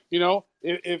huge.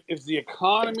 If the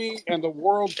economy and the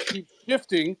world keep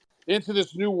shifting into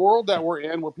this new world that we're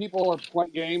in, where people are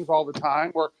playing games all the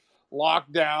time, we're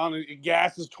locked down, and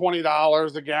gas is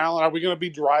 $20 a gallon. Are we going to be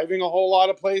driving a whole lot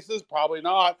of places? Probably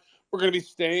not. We're going to be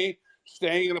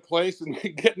staying in a place and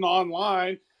getting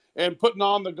online and putting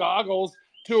on the goggles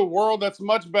to a world that's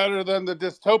much better than the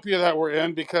dystopia that we're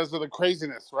in because of the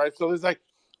craziness, right? So there's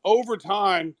over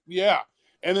time, yeah.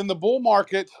 And then the bull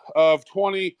market of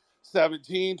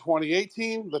 2017,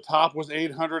 2018, the top was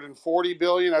 840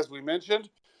 billion, as we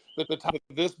mentioned. The top of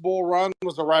this bull run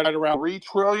was right around 3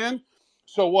 trillion.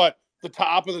 So what? The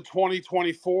top of the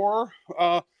 2024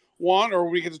 one, or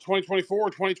we get to 2024 or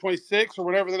 2026 or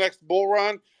whatever the next bull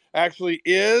run actually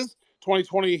is,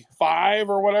 2025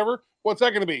 or whatever. What's that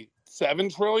going to be? 7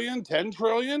 trillion, 10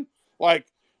 trillion?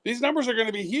 These numbers are going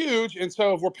to be huge. And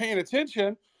so if we're paying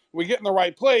attention, we get in the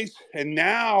right place. And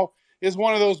now is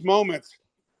one of those moments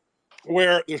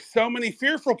where there's so many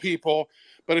fearful people,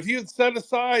 but if you had set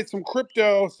aside some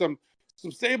crypto, some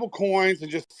stable coins, and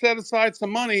just set aside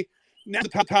some money, now's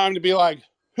the time to be like,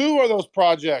 who are those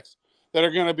projects that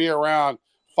are going to be around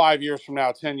 5 years from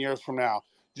now, 10 years from now?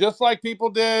 Just like people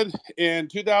did in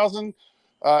 2000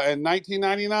 and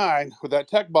 1999 with that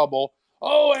tech bubble.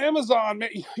 Oh, Amazon, man,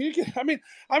 I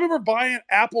remember buying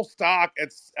Apple stock at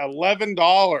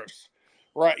 $11,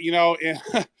 right?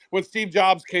 When Steve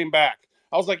Jobs came back.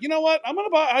 I was like, you know what? I'm going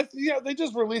to buy. They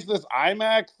just released this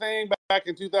iMac thing back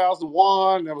in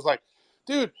 2001. And it was like,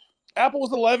 dude, Apple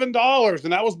was $11.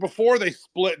 And that was before they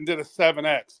split and did a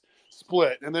 7X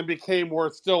split and then became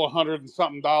worth still $100 and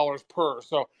something per.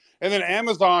 So, and then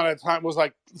Amazon at the time was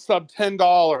like sub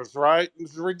 $10, right?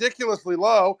 It's ridiculously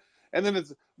low. And then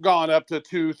it's gone up to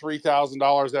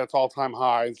 $2,000-$3,000 at its all-time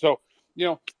high. And so,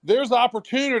 there's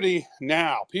opportunity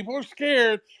now. People are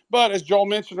scared, but as Joel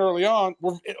mentioned early on,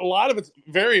 a lot of it's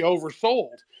very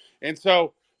oversold. And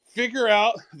so figure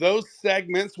out those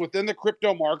segments within the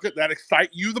crypto market that excite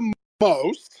you the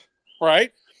most,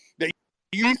 right? That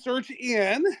you research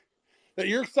in, that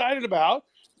you're excited about,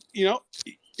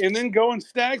 and then go and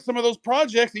snag some of those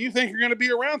projects that you think are going to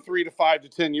be around 3 to 5 to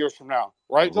 10 years from now.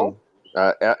 Right, Joel?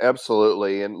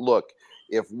 Absolutely. And look,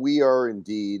 if we are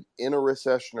indeed in a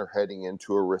recession or heading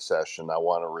into a recession, I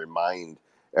want to remind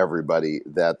everybody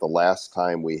that the last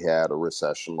time we had a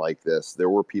recession like this, there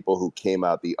were people who came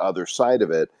out the other side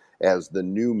of it as the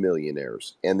new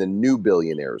millionaires and the new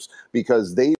billionaires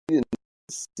because they didn't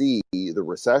see the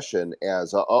recession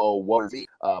as what is me?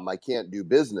 I can't do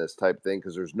business type thing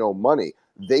because there's no money.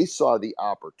 They saw the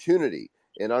opportunity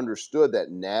and understood that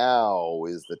now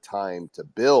is the time to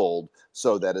build,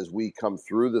 so that as we come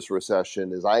through this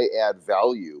recession, as I add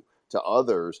value to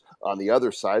others on the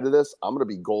other side of this, I'm going to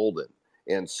be golden.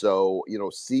 And so,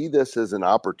 see this as an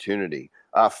opportunity.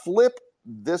 Flip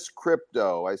this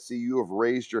crypto. I see you have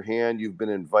raised your hand. You've been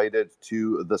invited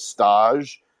to the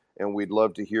stage, and we'd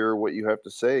love to hear what you have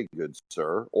to say, good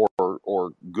sir,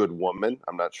 or good woman.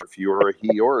 I'm not sure if you are a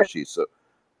he or a she. So,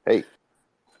 hey.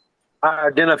 I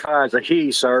identify as a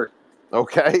he, sir.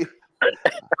 Okay.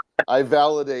 I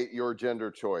validate your gender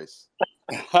choice.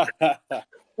 First,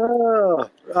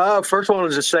 I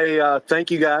wanted to say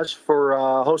thank you guys for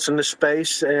hosting this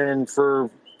space and for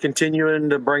continuing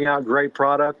to bring out great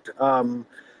product. I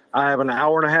have an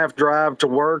hour-and-a-half drive to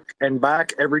work and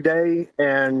back every day,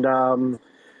 and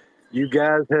you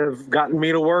guys have gotten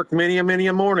me to work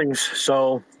many mornings.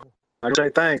 So I say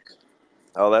thanks.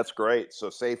 Oh, that's great.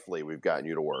 So safely we've gotten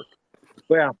you to work.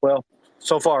 Yeah, well,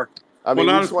 so far. I mean,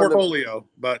 not his portfolio,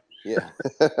 but yeah,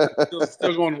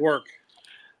 still going to work.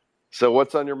 So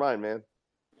what's on your mind, man?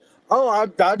 Oh,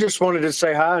 I just wanted to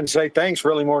say hi and say thanks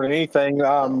really more than anything.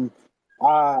 I'm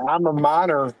a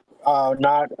minor,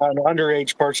 not an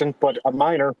underage person, but a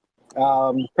minor,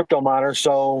 crypto miner.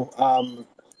 So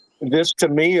this to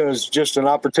me is just an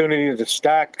opportunity to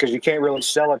stack because you can't really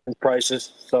sell it in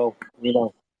prices. So,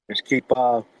 just keep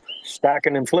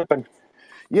stacking and flipping.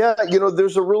 Yeah,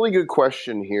 there's a really good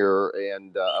question here,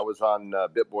 and I was on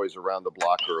BitBoys Around the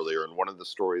Block earlier, and one of the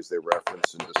stories they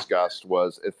referenced and discussed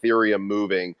was Ethereum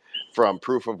moving from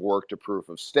proof of work to proof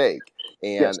of stake,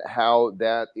 and how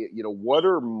that, what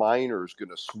are miners going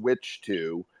to switch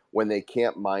to when they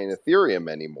can't mine Ethereum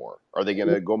anymore? Are they going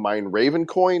to go mine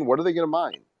Ravencoin? What are they going to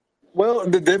mine? Well,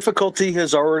 the difficulty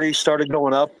has already started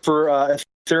going up for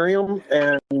Ethereum,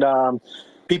 and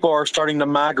people are starting to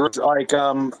migrate, like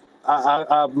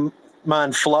I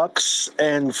mine Flux,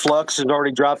 and Flux has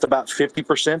already dropped about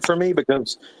 50% for me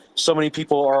because so many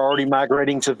people are already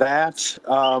migrating to that.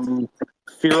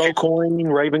 Firo Coin,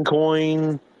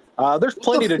 Ravencoin. There's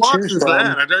plenty to choose from.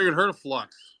 That? I've never even heard of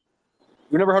Flux.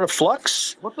 You never heard of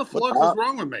Flux? What the Flux is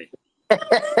wrong with me?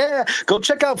 Go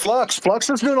check out Flux. Flux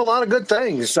is doing a lot of good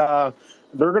things. They're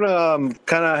going to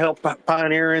kind of help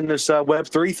pioneer in this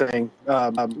Web3 thing.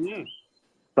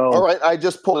 So, all right, I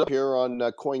just pulled up here on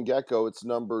CoinGecko. It's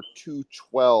number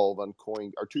 212 on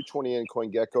or 220 on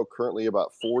CoinGecko. Currently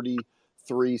about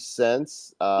 43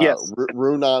 cents. Yes.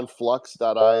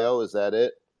 RunOnFlux.io. Is that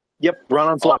it? Yep. Run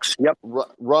on Flux. Yep.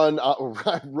 Run.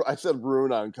 I said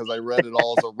Runon because I read it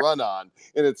all as a run on,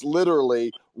 and it's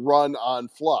literally Run on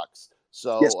Flux.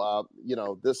 So, yes.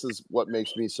 This is what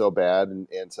makes me so bad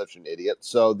and such an idiot.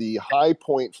 So the high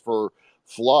point for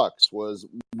Flux was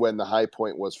when the high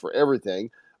point was for everything.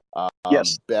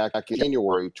 Yes. Back in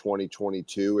January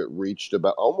 2022, it reached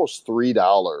about almost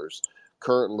 $3.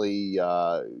 Currently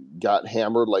got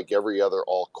hammered like every other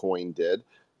altcoin did,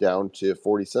 down to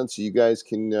 40 cents. So you guys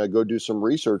can go do some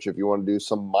research if you want to do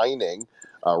some mining.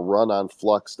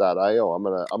 RunOnFlux.io. I'm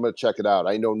gonna check it out.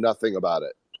 I know nothing about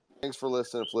it. Thanks for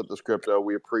listening to Flip This Crypto.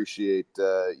 We appreciate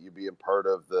you being part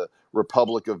of the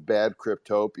Republic of Bad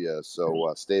Cryptopia.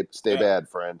 So stay bad,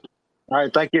 friend. All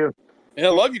right, thank you. Yeah,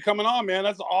 I love you coming on, man.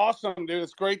 That's awesome, dude.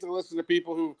 It's great to listen to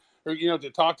people who to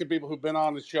talk to people who've been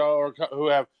on the show or who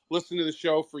have listened to the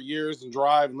show for years and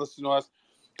drive and listen to us.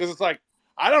 Because it's like,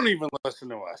 I don't even listen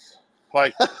to us.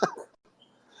 Like,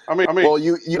 I mean, well,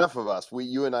 you enough of us.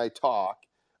 You and I talk.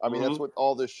 I mean, that's what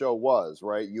all this show was,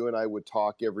 right? You and I would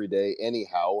talk every day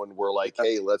anyhow, and we're like,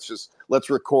 hey, let's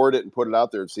record it and put it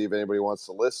out there and see if anybody wants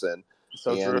to listen.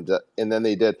 So and then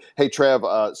they did. Hey,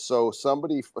 Trav, so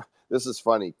somebody, this is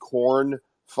funny, Corn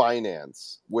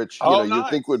Finance, which you'd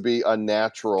think would be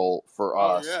unnatural for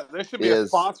us. Yeah, they should be a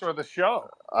sponsor of the show.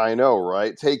 I know,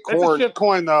 right? Hey, Corn. It's a shit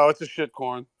coin, though. It's a shit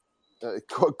coin.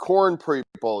 Corn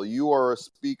people, you are a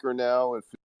speaker now, and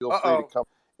feel free to come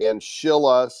and shill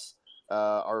us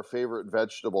our favorite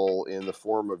vegetable in the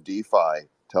form of DeFi.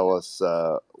 Tell us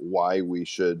why we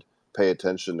should pay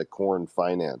attention to Corn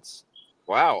Finance.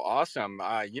 Wow, awesome.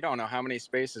 You don't know how many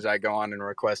spaces I go on and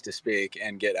request to speak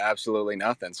and get absolutely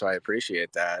nothing, so I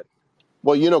appreciate that.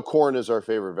 Well, corn is our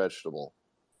favorite vegetable.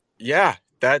 Yeah,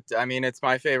 it's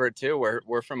my favorite too.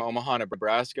 We're from Omaha,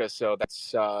 Nebraska, so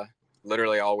that's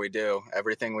literally all we do.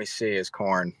 Everything we see is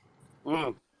corn.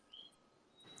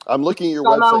 I'm looking at your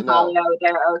website now.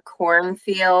 There are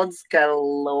cornfields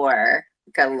galore.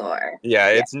 Yeah,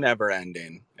 it's never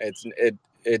ending.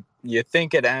 you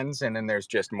think it ends, and then there's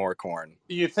just more corn.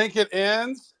 You think it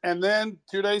ends, and then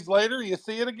 2 days later you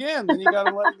see it again. Then you got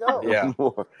to let it go. Yeah.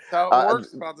 That's how it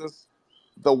works about this.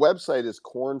 The website is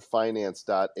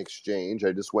cornfinance.exchange.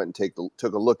 I just went and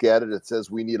took a look at it. It says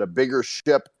we need a bigger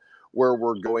ship where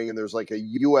we're going, and there's like a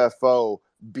UFO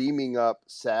beaming up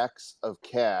sacks of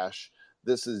cash.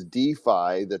 This is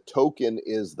DeFi. The token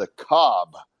is the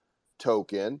Cobb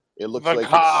token. It looks The like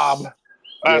Cobb.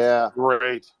 That's yeah,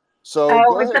 great. So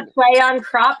Oh, it's a play on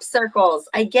crop circles.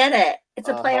 I get it. It's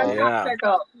a play on Yeah. crop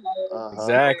circles.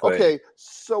 Exactly. Okay,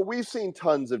 so we've seen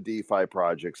tons of DeFi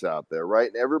projects out there, right?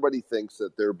 And everybody thinks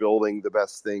that they're building the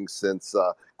best thing since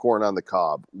corn on the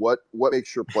cob. What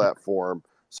makes your platform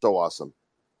so awesome?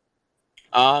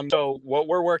 So what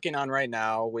we're working on right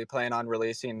now, we plan on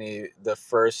releasing the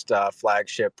first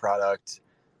flagship product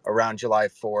around July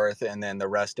 4th, and then the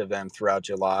rest of them throughout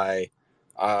July.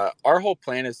 Our whole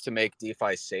plan is to make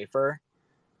DeFi safer,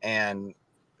 and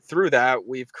through that,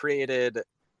 we've created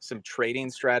some trading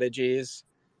strategies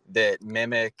that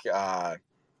mimic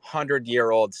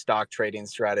 100-year-old stock trading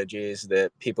strategies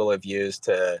that people have used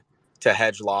to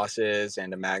hedge losses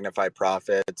and to magnify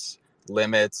profits.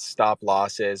 Limits, stop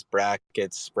losses,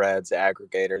 brackets, spreads,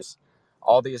 aggregators,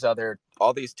 all these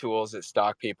tools that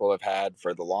stock people have had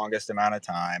for the longest amount of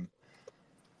time.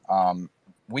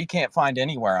 We can't find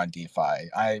anywhere on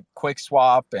DeFi.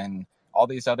 QuickSwap and all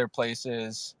these other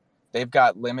places, they've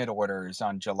got limit orders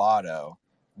on Gelato.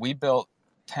 We built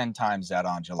 10 times that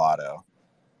on Gelato,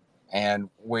 and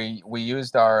we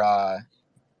used our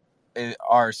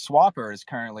swapper is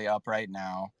currently up right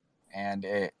now. And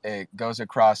it goes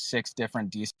across 6 different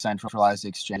decentralized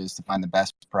exchanges to find the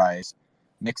best price.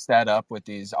 Mix that up with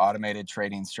these automated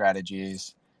trading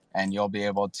strategies, and you'll be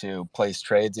able to place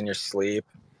trades in your sleep.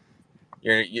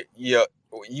 You're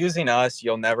using us,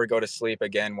 you'll never go to sleep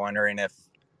again wondering if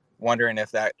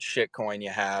that shit coin you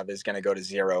have is going to go to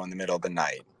zero in the middle of the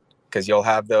night, because you'll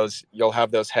have those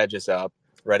hedges up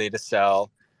ready to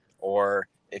sell. Or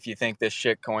if you think this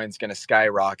shit coin's going to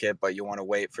skyrocket, but you want to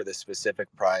wait for the specific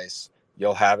price,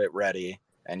 you'll have it ready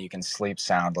and you can sleep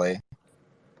soundly.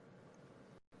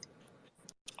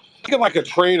 Thinking like a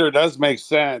trader does make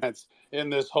sense in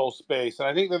this whole space. And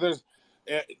I think that there's,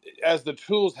 as the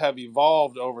tools have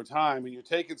evolved over time, and you're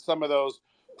taking some of those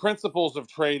principles of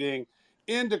trading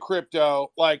into crypto,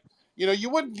 like,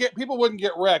 people wouldn't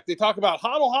get wrecked. They talk about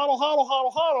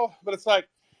hodl, but it's like,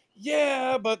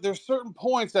 yeah, but there's certain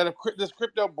points that if this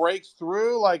crypto breaks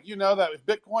through, like, that if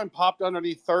Bitcoin popped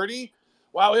underneath 30,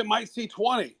 wow, it might see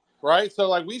 20, right? So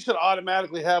like we should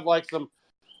automatically have like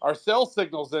our sell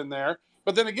signals in there.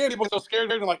 But then again, people are so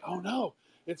scared, they're like, oh no,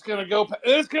 it's going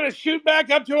to shoot back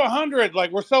up to 100.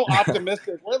 Like, we're so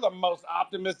optimistic. We're the most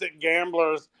optimistic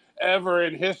gamblers ever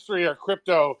in history of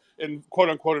crypto and quote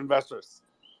unquote investors.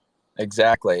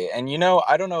 Exactly. And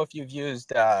I don't know if you've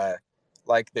used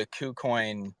like the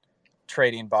KuCoin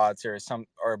trading bots or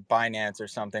Binance or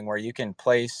something, where you can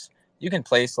place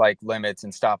like limits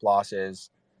and stop losses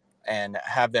and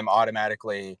have them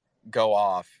automatically go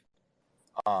off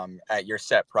at your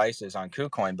set prices on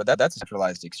KuCoin. But that's a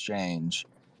centralized exchange,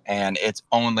 and it's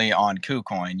only on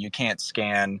KuCoin. You can't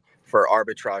scan for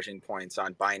arbitraging points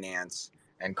on Binance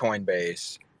and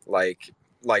Coinbase like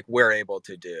we're able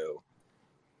to do.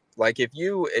 Like if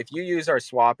you use our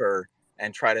swapper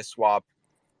and try to swap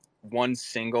one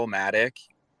single Matic,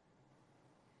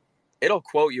 it'll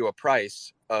quote you a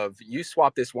price of, you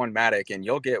swap this one Matic and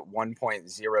you'll get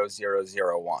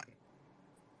 1.0001.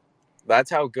 That's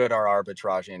how good our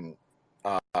arbitraging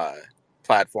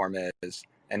platform is.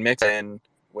 And mix in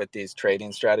with these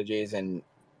trading strategies, and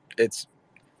it's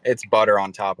butter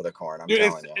on top of the corn. I'm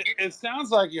telling you. It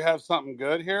sounds like you have something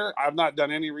good here. I've not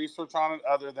done any research on it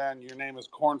other than your name is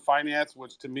Corn Finance,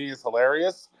 which to me is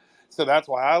hilarious. So that's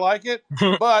why I like it.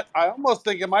 But I almost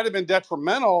think it might have been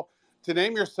detrimental to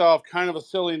name yourself kind of a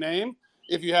silly name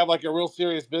if you have like a real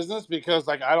serious business, because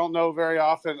like I don't know very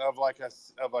often of like a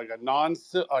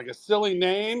silly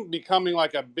name becoming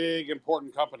like a big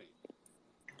important company.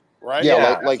 Right?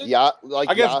 Yeah, like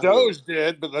I guess Yahoo. Doge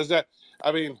did, but is that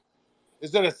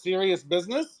a serious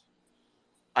business?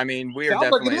 I mean, we're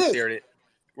definitely a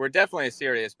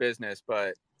serious business,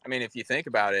 but I mean, if you think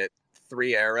about it,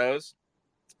 3 Arrows,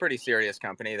 it's a pretty serious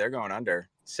company. They're going under.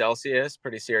 Celsius,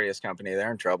 pretty serious company.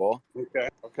 They're in trouble.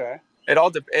 Okay. It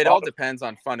all depends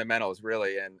on fundamentals,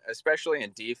 really, and especially in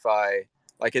DeFi.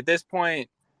 Like at this point,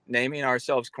 naming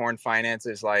ourselves Corn Finance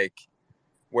is like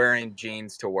wearing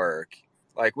jeans to work.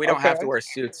 Like we don't have to wear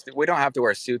suits. We don't have to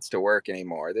wear suits to work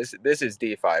anymore. This is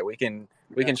DeFi. We can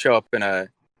show up in a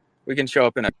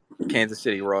Kansas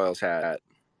City Royals hat.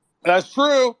 That's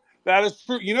true. That is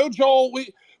true. Joel,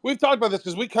 we've talked about this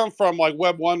because we come from like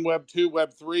Web 1, Web 2,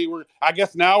 Web 3. I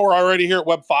guess now we're already here at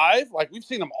Web 5. Like we've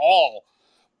seen them all.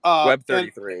 Web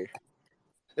 33.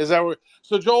 Is that what?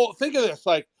 So Joel, think of this.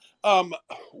 Like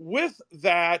with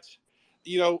that,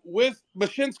 with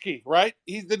Mashinsky, right?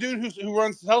 He's the dude who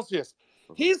runs Celsius.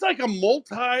 He's like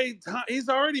he's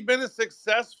already been a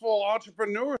successful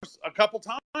entrepreneur a couple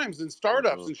times in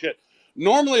startups and shit.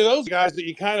 Normally those guys that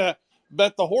you kind of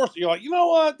bet the horse, you're like, you know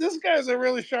what? This guy's a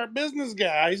really sharp business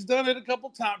guy. He's done it a couple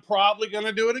times, probably going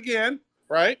to do it again,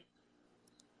 right?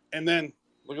 And then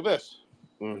look at this.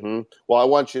 Mm-hmm. Well, I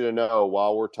want you to know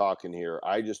while we're talking here,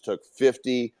 I just took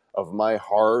 50 of my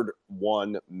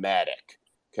hard-won Matic,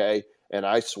 okay? And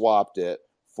I swapped it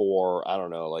for, I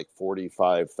don't know, like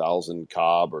 45,000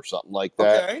 COB or something like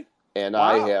that. Okay. And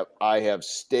wow. I have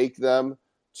staked them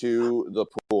to the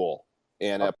pool.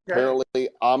 And apparently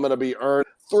I'm going to be earning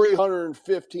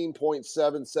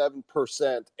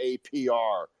 315.77%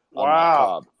 APR on my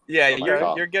COB. Yeah,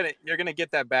 you're gonna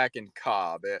get that back in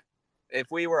COB.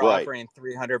 If we were offering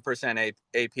 300%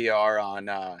 APR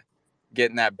on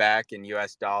getting that back in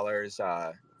US dollars,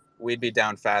 we'd be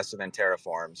down faster than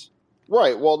Terraforms.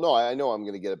 Right. Well, no, I know I'm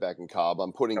going to get it back in COB.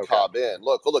 I'm putting COB in.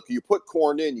 Look, you put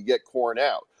corn in, you get corn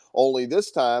out. Only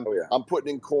this time I'm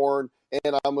putting in corn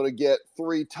and I'm going to get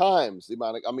 3 times the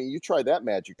amount of, I mean, you tried that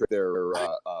magic there,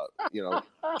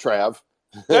 Trav.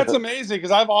 That's amazing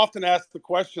because I've often asked the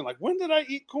question, like, when did I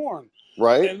eat corn?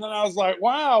 Right. And then I was like,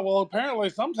 wow, well, apparently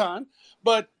sometime.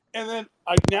 And then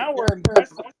now we're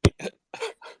investing.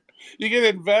 You get to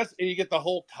invest and you get the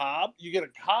whole cob. You get a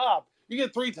cob. You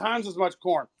get 3 times as much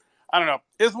corn. I don't know.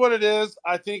 It's what it is.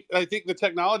 I think the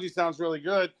technology sounds really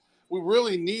good. We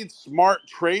really need smart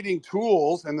trading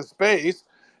tools in the space.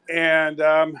 And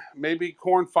maybe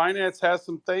Corn Finance has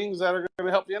some things that are going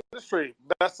to help the industry.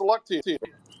 Best of luck to you.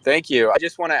 Thank you. I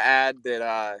just want to add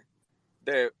that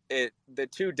the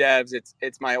 2 devs,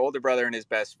 it's my older brother and his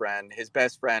best friend. His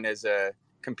best friend is a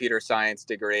computer science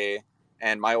degree,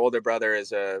 and my older brother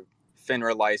is a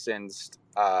FINRA licensed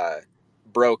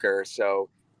broker. So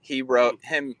he wrote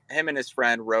him and his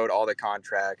friend wrote all the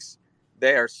contracts.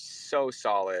 They are so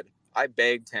solid. I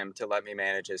begged him to let me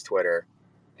manage his Twitter,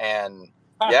 and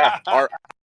yeah,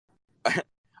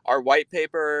 our white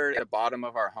paper at the bottom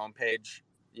of our homepage.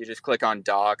 You just click on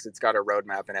docs. It's got a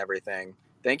roadmap and everything.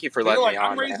 Thank you for letting me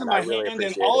on. I'm raising my hand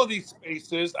in all of these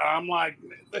spaces. I'm like,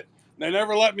 they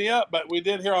never let me up, but we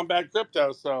did here on Bad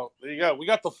Crypto. So there you go. We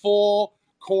got the full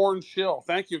corn shill.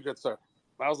 Thank you, good sir.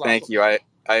 That was awesome. Thank you. I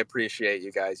appreciate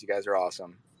you guys. You guys are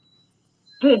awesome.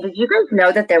 Hey, did you guys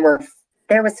know that there was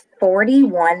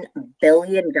 $41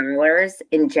 billion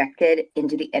injected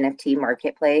into the NFT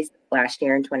marketplace last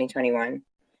year in 2021?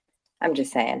 I'm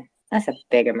just saying, that's a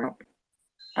big amount.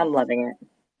 I'm loving it.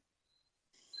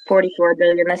 44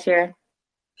 billion this year,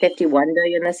 51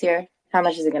 billion this year. How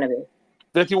much is it going to be?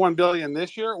 51 billion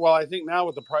this year. Well, I think now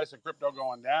with the price of crypto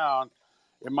going down,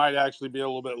 it might actually be a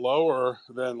little bit lower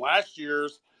than last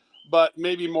year's, but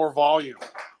maybe more volume.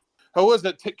 Who was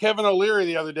it? Kevin O'Leary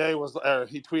the other day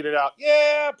he tweeted out,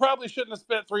 yeah, probably shouldn't have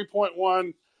spent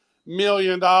 $3.1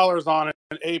 million on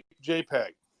an ape JPEG.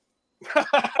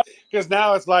 Because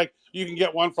now it's like you can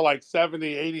get one for like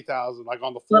 70, 80,000, like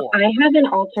on the floor. Well, I have an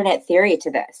alternate theory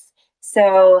to this.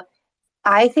 So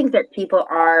I think that people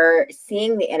are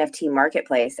seeing the NFT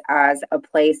marketplace as a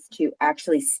place to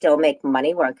actually still make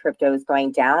money while crypto is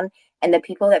going down. And the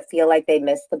people that feel like they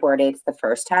missed the Bored Apes the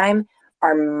first time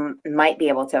might be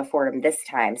able to afford them this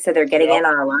time. So they're getting in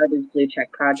on a lot of these blue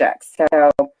check projects.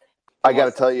 So I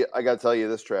got to tell you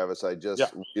this, Travis. I just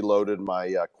reloaded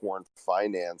my Corn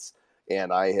Finance,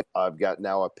 and I've got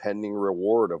now a pending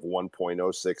reward of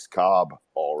 1.06 COB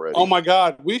already. Oh my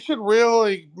God. We should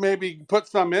really maybe put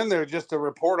some in there just to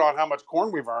report on how much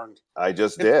corn we've earned. I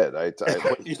just did.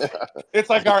 It's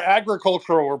like our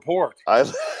agricultural report.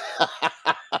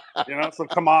 Some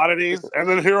commodities. And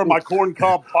then here on my Corn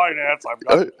Cob Finance, I've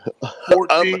got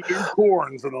 14 new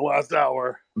corns in the last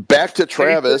hour. Back to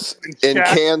Travis in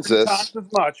Kansas. Not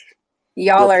as much.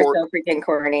 Y'all are so freaking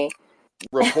corny.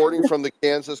 Reporting from the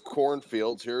Kansas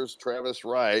cornfields, here's Travis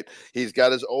Wright. He's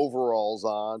got his overalls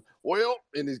on.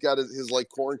 And he's got his like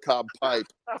corn cob pipe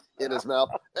in his mouth.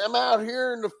 I'm out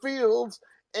here in the fields,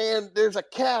 and there's a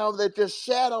cow that just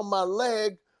shat on my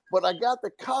leg, but I got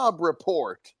the cob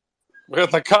report.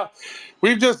 With the cob,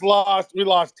 we lost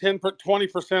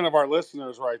 20% of our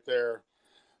listeners right there.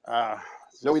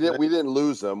 No, we didn't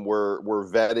lose them. We're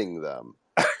vetting them.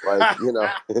 Like,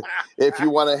 if you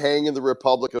want to hang in the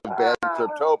Republic of Bad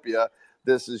Cryptopia,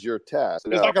 this is your test.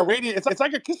 It's like a radio. It's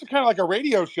kind of like a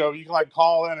radio show. You can like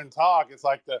call in and talk. It's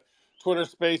like the Twitter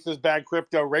Spaces Bad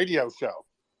Crypto radio show.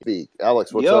 speak.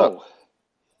 Alex, what's Yo, up?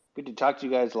 good to talk to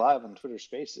you guys live on Twitter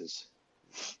Spaces.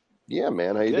 Yeah,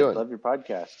 man. How you Good, doing? love your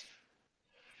podcast.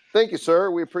 Thank you,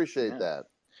 sir. We appreciate Yeah. that.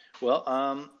 Well,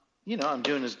 I'm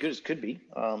doing as good as could be.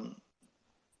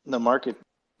 The market,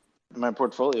 my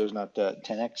portfolio is not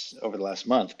 10x over the last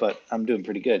month, but I'm doing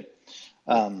pretty good.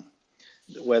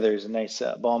 The weather is a nice,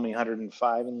 balmy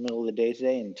 105 in the middle of the day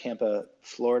today in Tampa,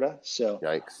 Florida. So,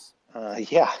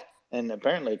 Yikes. yeah, and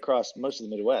apparently across most of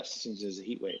the Midwest since there's a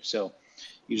heat wave. So,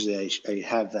 usually I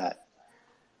have that.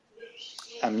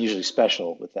 I'm usually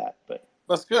special with that, but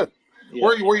That's good. yeah.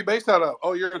 Where are you based out of?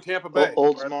 Oh, you're in Tampa Bay.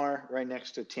 Oldsmar, right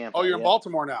next to Tampa. Oh, you're in yeah.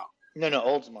 Baltimore now. No,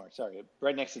 Oldsmar. Sorry,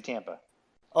 right next to Tampa.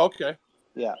 Okay.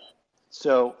 Yeah.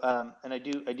 So, and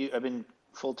I've been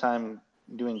full time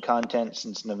doing content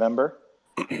since November.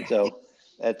 So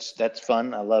that's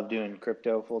fun. I love doing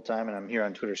crypto full time, and I'm here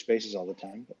on Twitter Spaces all the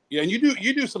time. Yeah, and you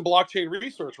do some blockchain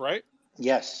research, right?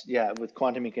 Yes, yeah. With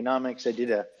quantum economics, I did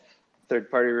a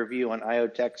third party review on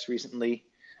IoTex recently,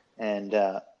 and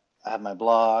I have my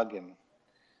blog, and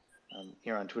I'm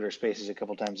here on Twitter Spaces a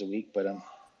couple times a week. But I'm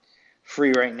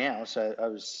free right now, so I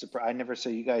was surprised. I never saw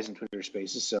you guys in Twitter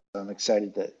Spaces, so I'm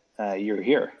excited that you're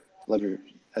here.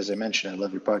 As I mentioned, I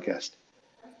love your podcast.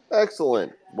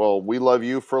 Excellent. Well, we love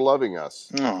you for loving us.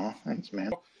 Oh, thanks,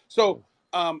 man. So,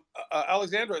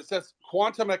 Alexandra, it says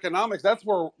quantum economics. That's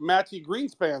where Matty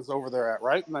Greenspan's over there at,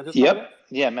 right? And I just Yep.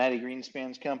 Yeah, Matty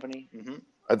Greenspan's company. Mm-hmm.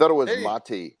 I thought it was Hey.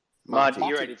 Mati. Mati,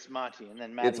 you're right. It's Mati, and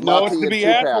then Matty. It's No, Mati it's the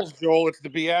and Beatles, Tupac. Joel. It's the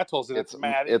Beatles, and it's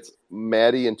Matty. It's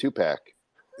Maddie and Tupac.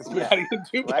 It's Yeah. Matty and Well,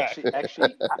 Tupac.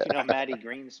 actually,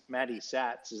 Matty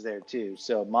Satz is there too.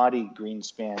 So Mati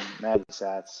Greenspan, Matty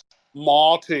Satz.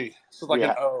 Malty. So it's like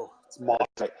Yeah. an O. It's Malty.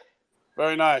 It's like,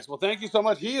 Very nice. Well, thank you so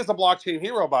much. He is a blockchain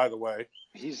hero, by the way.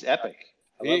 he's epic.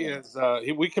 I love He him.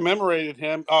 is. We commemorated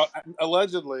him.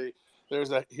 Allegedly,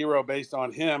 there's a hero based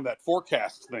on him that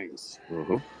forecasts things.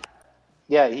 Mm-hmm.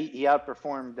 Yeah, he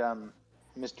outperformed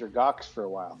Mr. Gox for a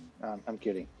while. I'm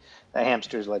kidding. That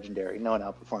hamster's legendary. No one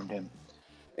outperformed him.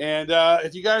 And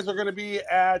if you guys are going to be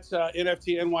at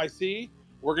NFT NYC,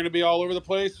 we're going to be all over the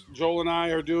place. Joel and I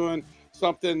are doing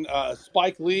something.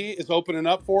 Spike Lee is opening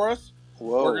up for us.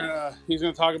 Whoa. He's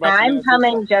going to talk about. I'm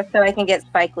coming just so I can get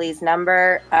Spike Lee's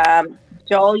number.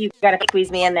 Joel, you've got to squeeze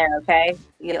me in there, okay?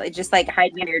 You just like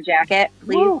hide me under your jacket,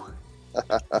 please. Woo.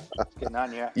 Getting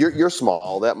on you. You're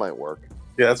small. That might work.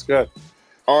 Yeah, that's good.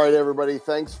 All right, everybody.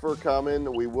 Thanks for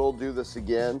coming. We will do this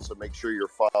again, so make sure you're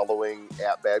following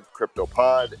at Bad Crypto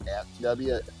Pod, at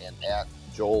W, and at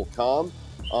Joel Com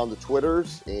on the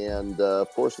Twitters, and of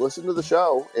course, listen to the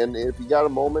show. And if you got a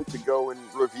moment to go and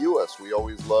review us, we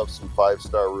always love some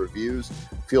 5-star reviews.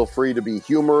 Feel free to be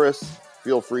humorous.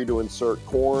 Feel free to insert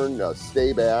corn,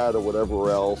 stay bad, or whatever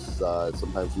else.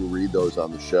 Sometimes we read those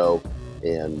on the show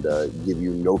and give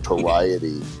you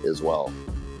notoriety as well.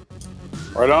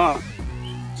 Right on.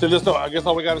 So this, I guess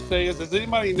all we got to say is, does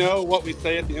anybody know what we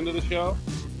say at the end of the show?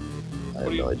 I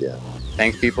have no idea.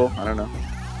 Thanks, people. I don't know.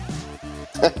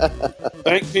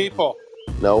 Thank people.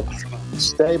 Nope.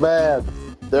 Stay bad.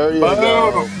 There you Boom.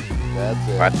 go. That's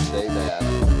it. Right. Stay bad.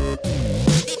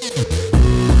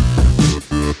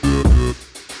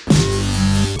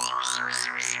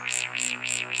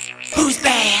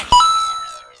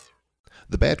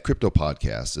 The Bad Crypto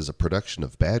Podcast is a production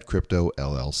of Bad Crypto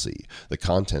LLC. The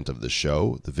content of the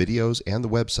show, the videos, and the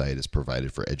website is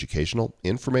provided for educational,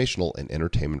 informational, and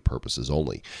entertainment purposes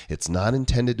only. It's not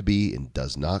intended to be and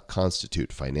does not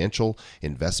constitute financial,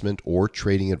 investment, or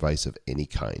trading advice of any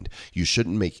kind. You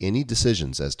shouldn't make any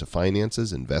decisions as to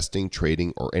finances, investing,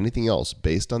 trading, or anything else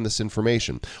based on this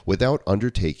information without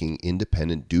undertaking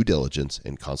independent due diligence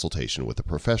and consultation with a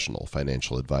professional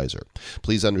financial advisor.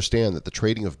 Please understand that the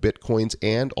trading of Bitcoins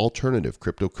and alternative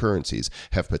cryptocurrencies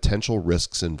have potential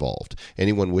risks involved.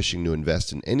 Anyone wishing to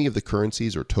invest in any of the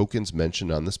currencies or tokens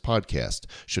mentioned on this podcast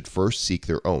should first seek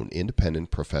their own independent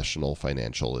professional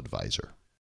financial advisor.